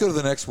right, let's go to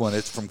the next one.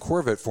 It's from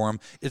Corvette Forum.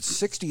 It's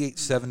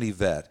 6870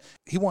 Vet.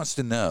 He wants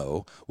to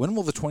know, when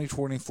will the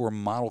 2024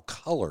 model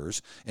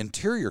colors,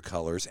 interior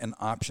colors, and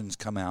options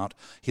come out?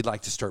 He'd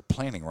like to start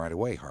planning right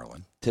away,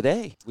 Harlan.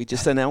 Today. We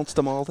just announced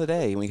them all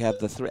today. We have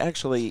the three.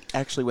 Actually,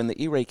 when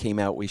the E-Ray came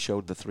out, we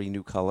showed the three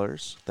new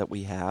colors that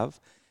we have.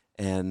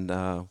 And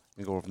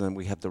we go over them.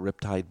 We have the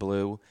Riptide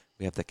Blue.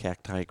 We have the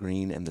Cacti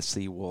Green and the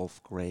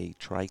Seawolf Gray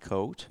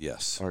Tri-Coat.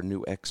 Yes. Our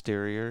new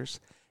exteriors.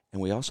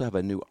 And we also have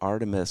a new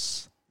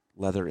Artemis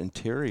leather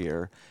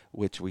interior,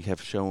 which we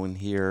have shown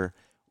here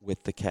with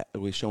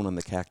we've shown on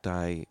the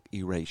Cacti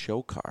E-Ray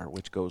show car,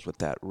 which goes with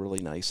that really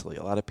nicely.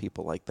 A lot of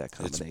people like that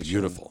combination. It's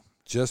beautiful.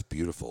 Just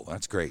beautiful.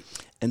 That's great.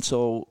 And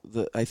so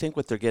I think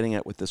what they're getting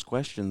at with this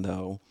question,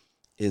 though,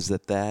 is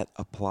that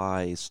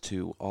applies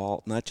to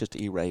all, not just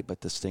E-Ray,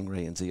 but the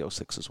Stingray and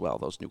Z06 as well,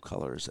 those new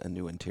colors and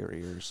new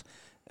interiors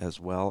as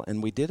well.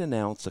 And we did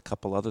announce a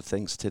couple other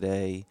things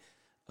today.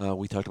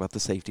 We talked about the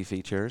safety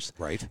features.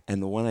 Right.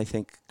 And the one I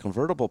think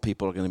convertible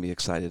people are going to be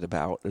excited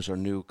about is our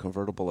new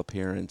convertible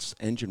appearance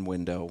engine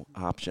window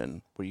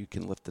option, where you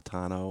can lift the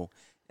tonneau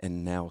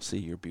and now see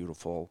your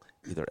beautiful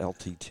either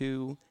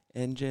LT2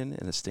 engine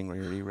in a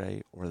Stingray or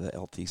E-Ray or the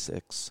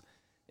LT6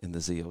 in the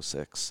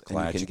Z06.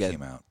 Glad and you can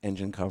came out.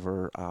 Engine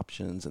cover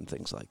options and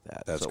things like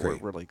that. That's so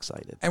great. We're really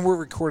excited. And we're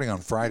recording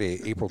on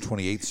Friday, April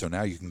 28th, so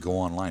now you can go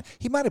online.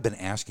 He might have been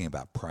asking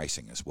about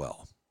pricing as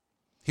well.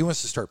 He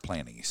wants to start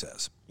planning, he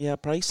says. Yeah,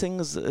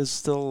 pricing is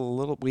still a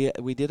little...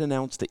 We did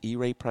announce the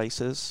E-Ray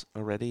prices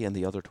already, and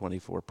the other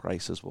 24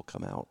 prices will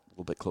come out a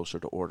little bit closer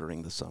to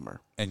ordering this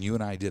summer. And you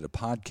and I did a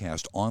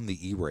podcast on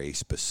the E-Ray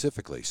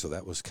specifically, so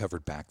that was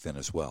covered back then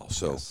as well.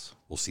 So yes.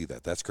 We'll see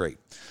that. That's great.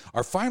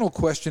 Our final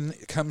question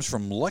comes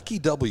from Lucky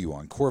W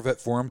on Corvette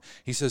Forum.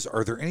 He says,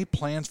 are there any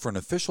plans for an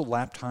official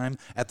lap time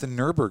at the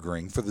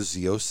Nürburgring for the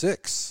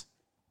Z06?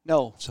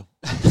 No.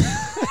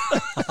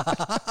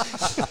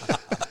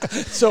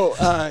 So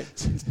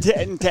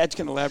And Tadge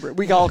can elaborate.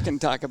 We all can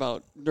talk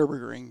about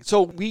Nürburgring.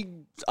 So we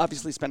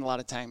obviously spend a lot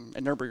of time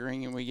at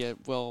Nürburgring, and we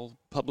get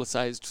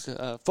well-publicized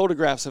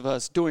photographs of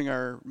us doing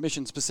our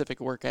mission-specific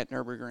work at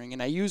Nürburgring.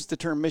 And I use the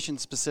term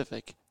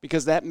mission-specific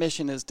because that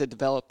mission is to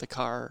develop the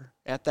car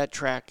at that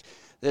track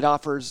that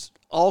offers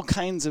all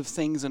kinds of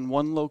things in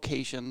one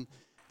location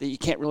that you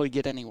can't really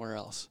get anywhere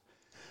else.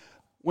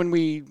 When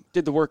we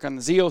did the work on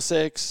the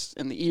Z06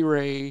 and the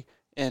E-Ray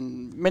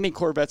and many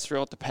Corvettes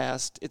throughout the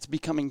past, it's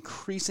become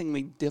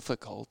increasingly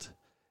difficult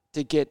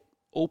to get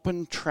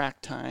open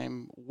track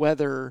time,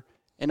 weather,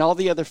 and all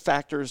the other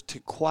factors to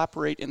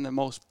cooperate in the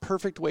most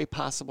perfect way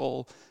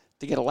possible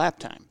to get a lap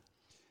time.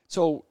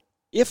 So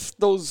if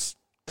those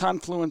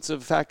confluence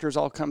of factors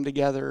all come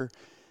together,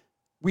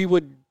 we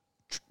would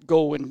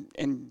go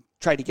and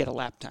try to get a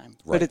lap time.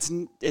 Right. But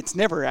it's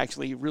never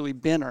actually really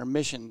been our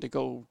mission to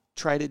go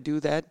try to do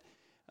that.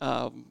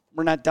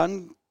 We're not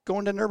done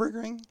going to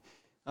Nürburgring.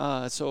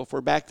 So if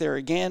we're back there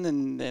again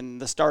and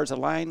the stars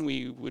align,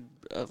 we would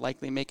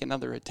likely make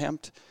another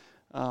attempt.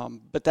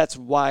 But that's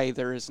why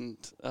there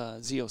isn't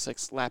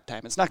Z06 lap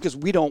time. It's not because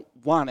we don't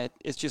want it.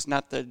 It's just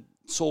not the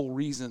sole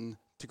reason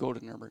to go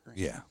to Nürburgring.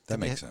 Yeah, that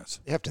makes sense.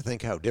 You have to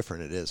think how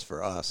different it is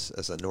for us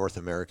as a North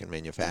American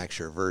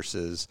manufacturer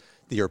versus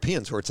the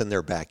Europeans where it's in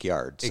their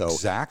backyard. So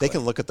exactly. They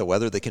can look at the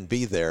weather. They can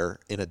be there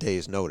in a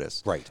day's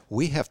notice. Right.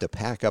 We have to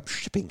pack up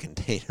shipping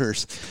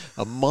containers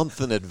a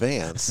month in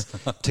advance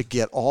to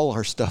get all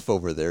our stuff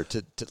over there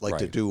to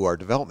do our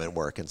development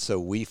work. And so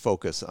we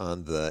focus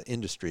on the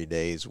industry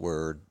days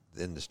where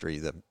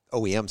the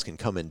OEMs can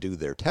come and do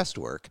their test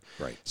work.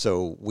 Right.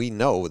 So we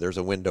know there's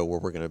a window where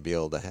we're going to be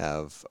able to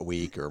have a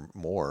week or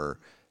more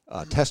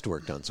test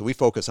work done. So we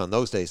focus on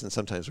those days, and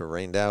sometimes we're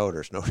rained out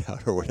or snowed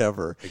out or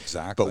whatever.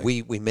 Exactly. But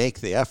we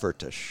make the effort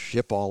to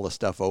ship all the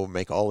stuff over,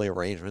 make all the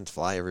arrangements,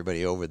 fly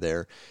everybody over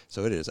there.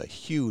 So it is a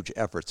huge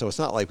effort. So it's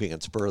not like we can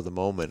spur of the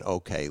moment,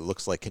 okay,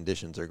 looks like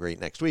conditions are great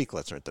next week,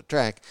 let's rent the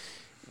track.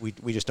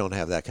 We just don't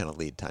have that kind of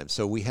lead time.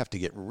 So we have to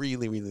get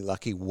really, really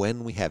lucky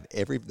when we have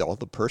all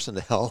the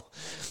personnel,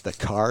 the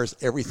cars,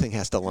 everything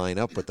has to line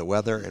up with the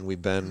weather, and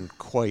we've been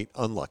quite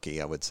unlucky,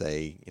 I would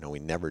say. We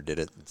never did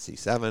it in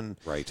C7.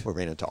 Right. We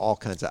ran into all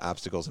kinds of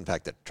obstacles. In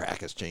fact, the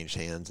track has changed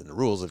hands and the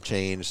rules have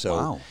changed.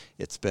 So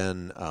It's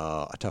been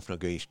a tough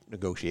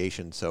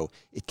negotiation. So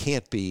it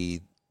can't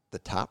be the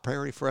top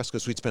priority for us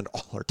because we'd spend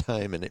all our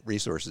time and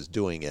resources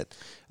doing it.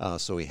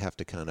 So we have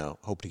to kind of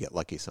hope to get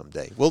lucky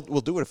someday. We'll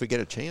do it if we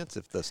get a chance,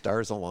 if the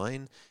stars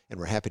align, and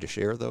we're happy to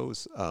share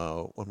those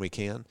when we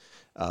can.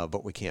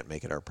 But we can't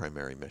make it our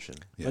primary mission.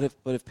 Yeah.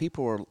 But if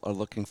people are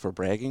looking for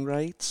bragging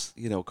rights,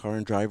 Car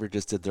and Driver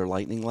just did their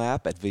lightning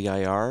lap at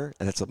VIR,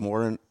 and it's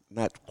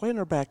not quite in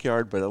our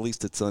backyard, but at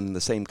least it's on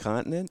the same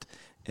continent,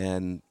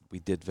 and we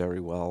did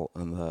very well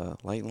on the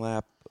lightning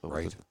lap.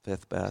 Right.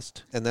 Fifth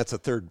best. And that's a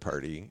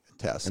third-party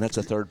test. And that's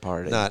a third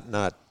party.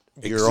 Not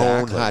your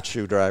own hot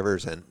shoe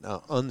drivers and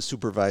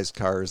unsupervised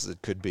cars that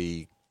could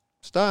be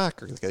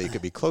stock or they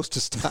could be close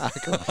to stock.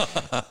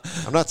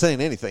 I'm not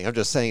saying anything. I'm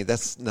just saying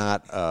that's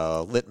not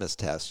a litmus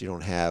test. You don't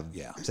have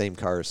same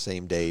cars,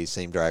 same days,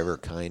 same driver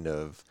kind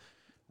of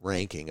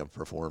ranking of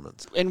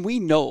performance. And we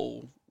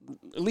know,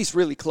 at least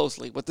really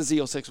closely, what the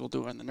Z06 will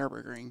do on the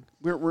Nürburgring.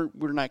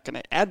 We're not going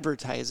to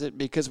advertise it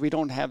because we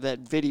don't have that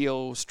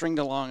video stringed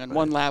along on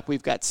one lap.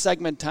 We've got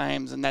segment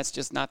times, and that's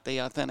just not the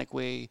authentic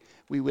way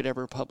we would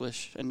ever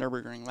publish a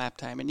Nürburgring lap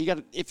time.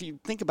 And if you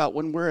think about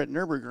when we're at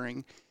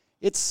Nürburgring,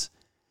 it's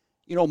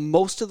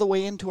most of the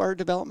way into our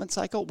development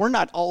cycle. We're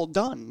not all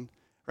done,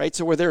 right?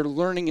 So we're there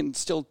learning and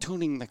still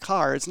tuning the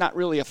car. It's not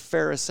really a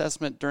fair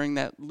assessment during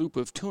that loop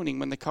of tuning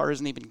when the car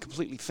isn't even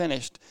completely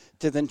finished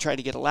to then try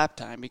to get a lap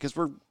time because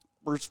we're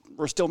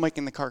still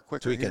making the car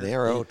quicker. Tweaking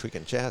aero,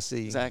 tweaking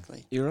chassis.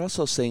 Exactly. You're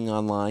also seeing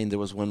online, there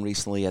was one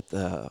recently at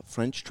the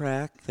French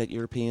track that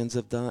Europeans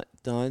have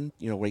done,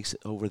 race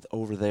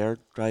over there,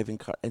 driving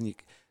car. And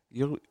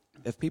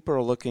if people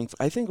are looking,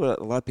 I think a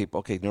lot of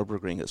people,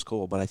 Nürburgring is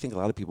cool, but I think a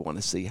lot of people want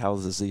to see how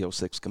does the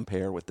Z06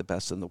 compare with the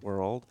best in the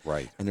world.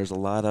 Right. And there's a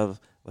lot of,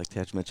 like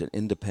Tadge mentioned,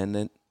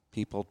 independent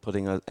people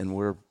and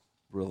we're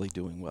really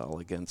doing well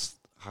against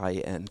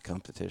high-end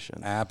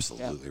competition.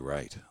 Absolutely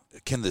right.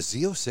 Can the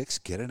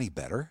Z06 get any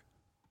better?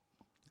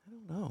 I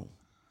don't know.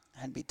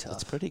 That'd be tough.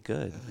 It's pretty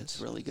good.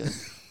 It's really good.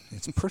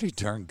 It's pretty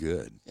darn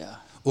good. Yeah.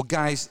 Well,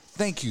 guys,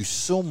 thank you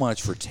so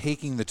much for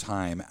taking the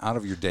time out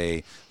of your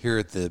day here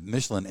at the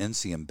Michelin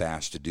NCM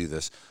Bash to do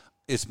this.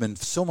 It's been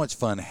so much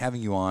fun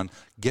having you on,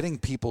 getting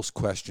people's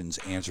questions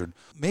answered.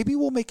 Maybe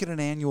we'll make it an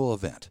annual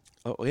event.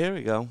 Oh, here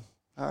we go.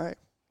 All right.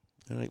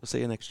 All right, we'll see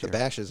you next year. The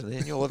Bash is an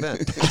annual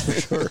event, for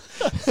sure.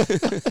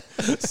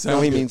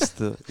 So he means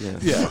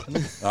Yeah.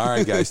 All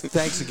right, guys.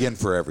 Thanks again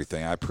for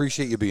everything. I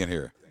appreciate you being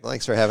here.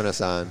 Thanks for having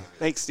us on.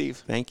 Thanks,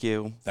 Steve. Thank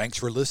you. Thanks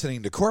for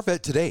listening to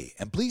Corvette Today,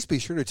 and please be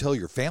sure to tell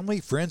your family,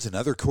 friends, and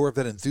other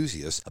Corvette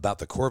enthusiasts about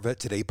the Corvette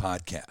Today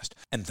podcast.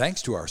 And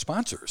thanks to our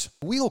sponsors,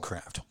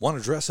 Wheelcraft. Want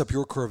to dress up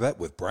your Corvette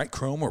with bright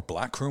chrome or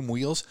black chrome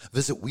wheels?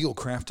 Visit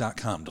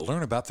wheelcraft.com to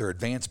learn about their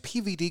advanced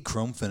PVD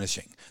chrome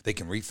finishing. They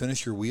can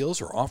refinish your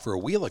wheels or offer a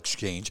wheel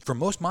exchange for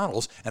most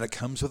models, and it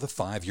comes with a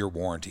 5-year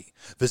warranty.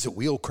 Visit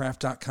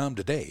wheelcraft.com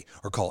today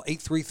or call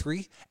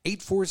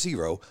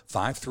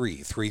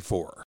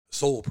 833-840-5334.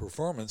 Soul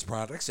Performance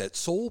Products at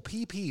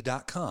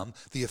soulpp.com,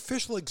 the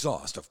official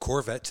exhaust of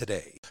Corvette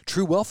Today.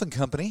 True Wealth &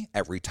 Company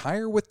at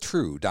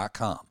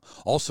retirewithtrue.com.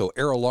 Also,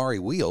 Aerolarri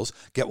Wheels.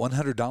 Get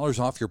 $100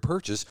 off your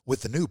purchase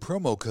with the new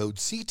promo code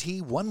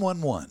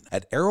CT111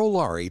 at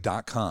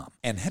aerolarri.com.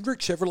 And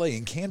Hendrick Chevrolet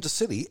in Kansas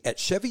City at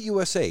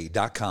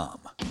chevyusa.com.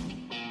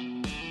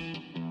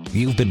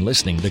 You've been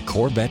listening to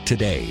Corvette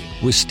Today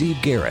with Steve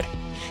Garrett.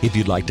 If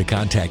you'd like to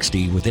contact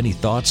Steve with any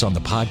thoughts on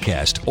the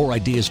podcast or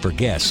ideas for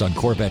guests on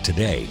Corvette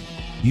Today,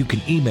 you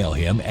can email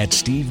him at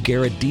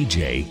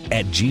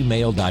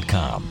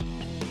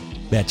stevegarrettdj@gmail.com.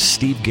 That's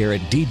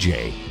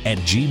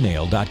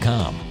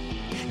stevegarrettdj@gmail.com.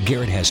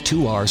 Garrett has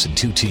 2 R's and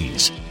 2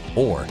 T's.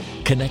 Or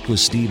connect with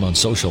Steve on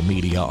social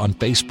media on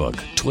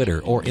Facebook,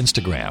 Twitter, or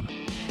Instagram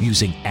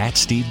using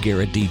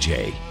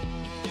 @SteveGarrettDJ.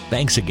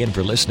 Thanks again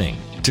for listening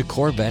to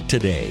Corvette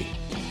Today.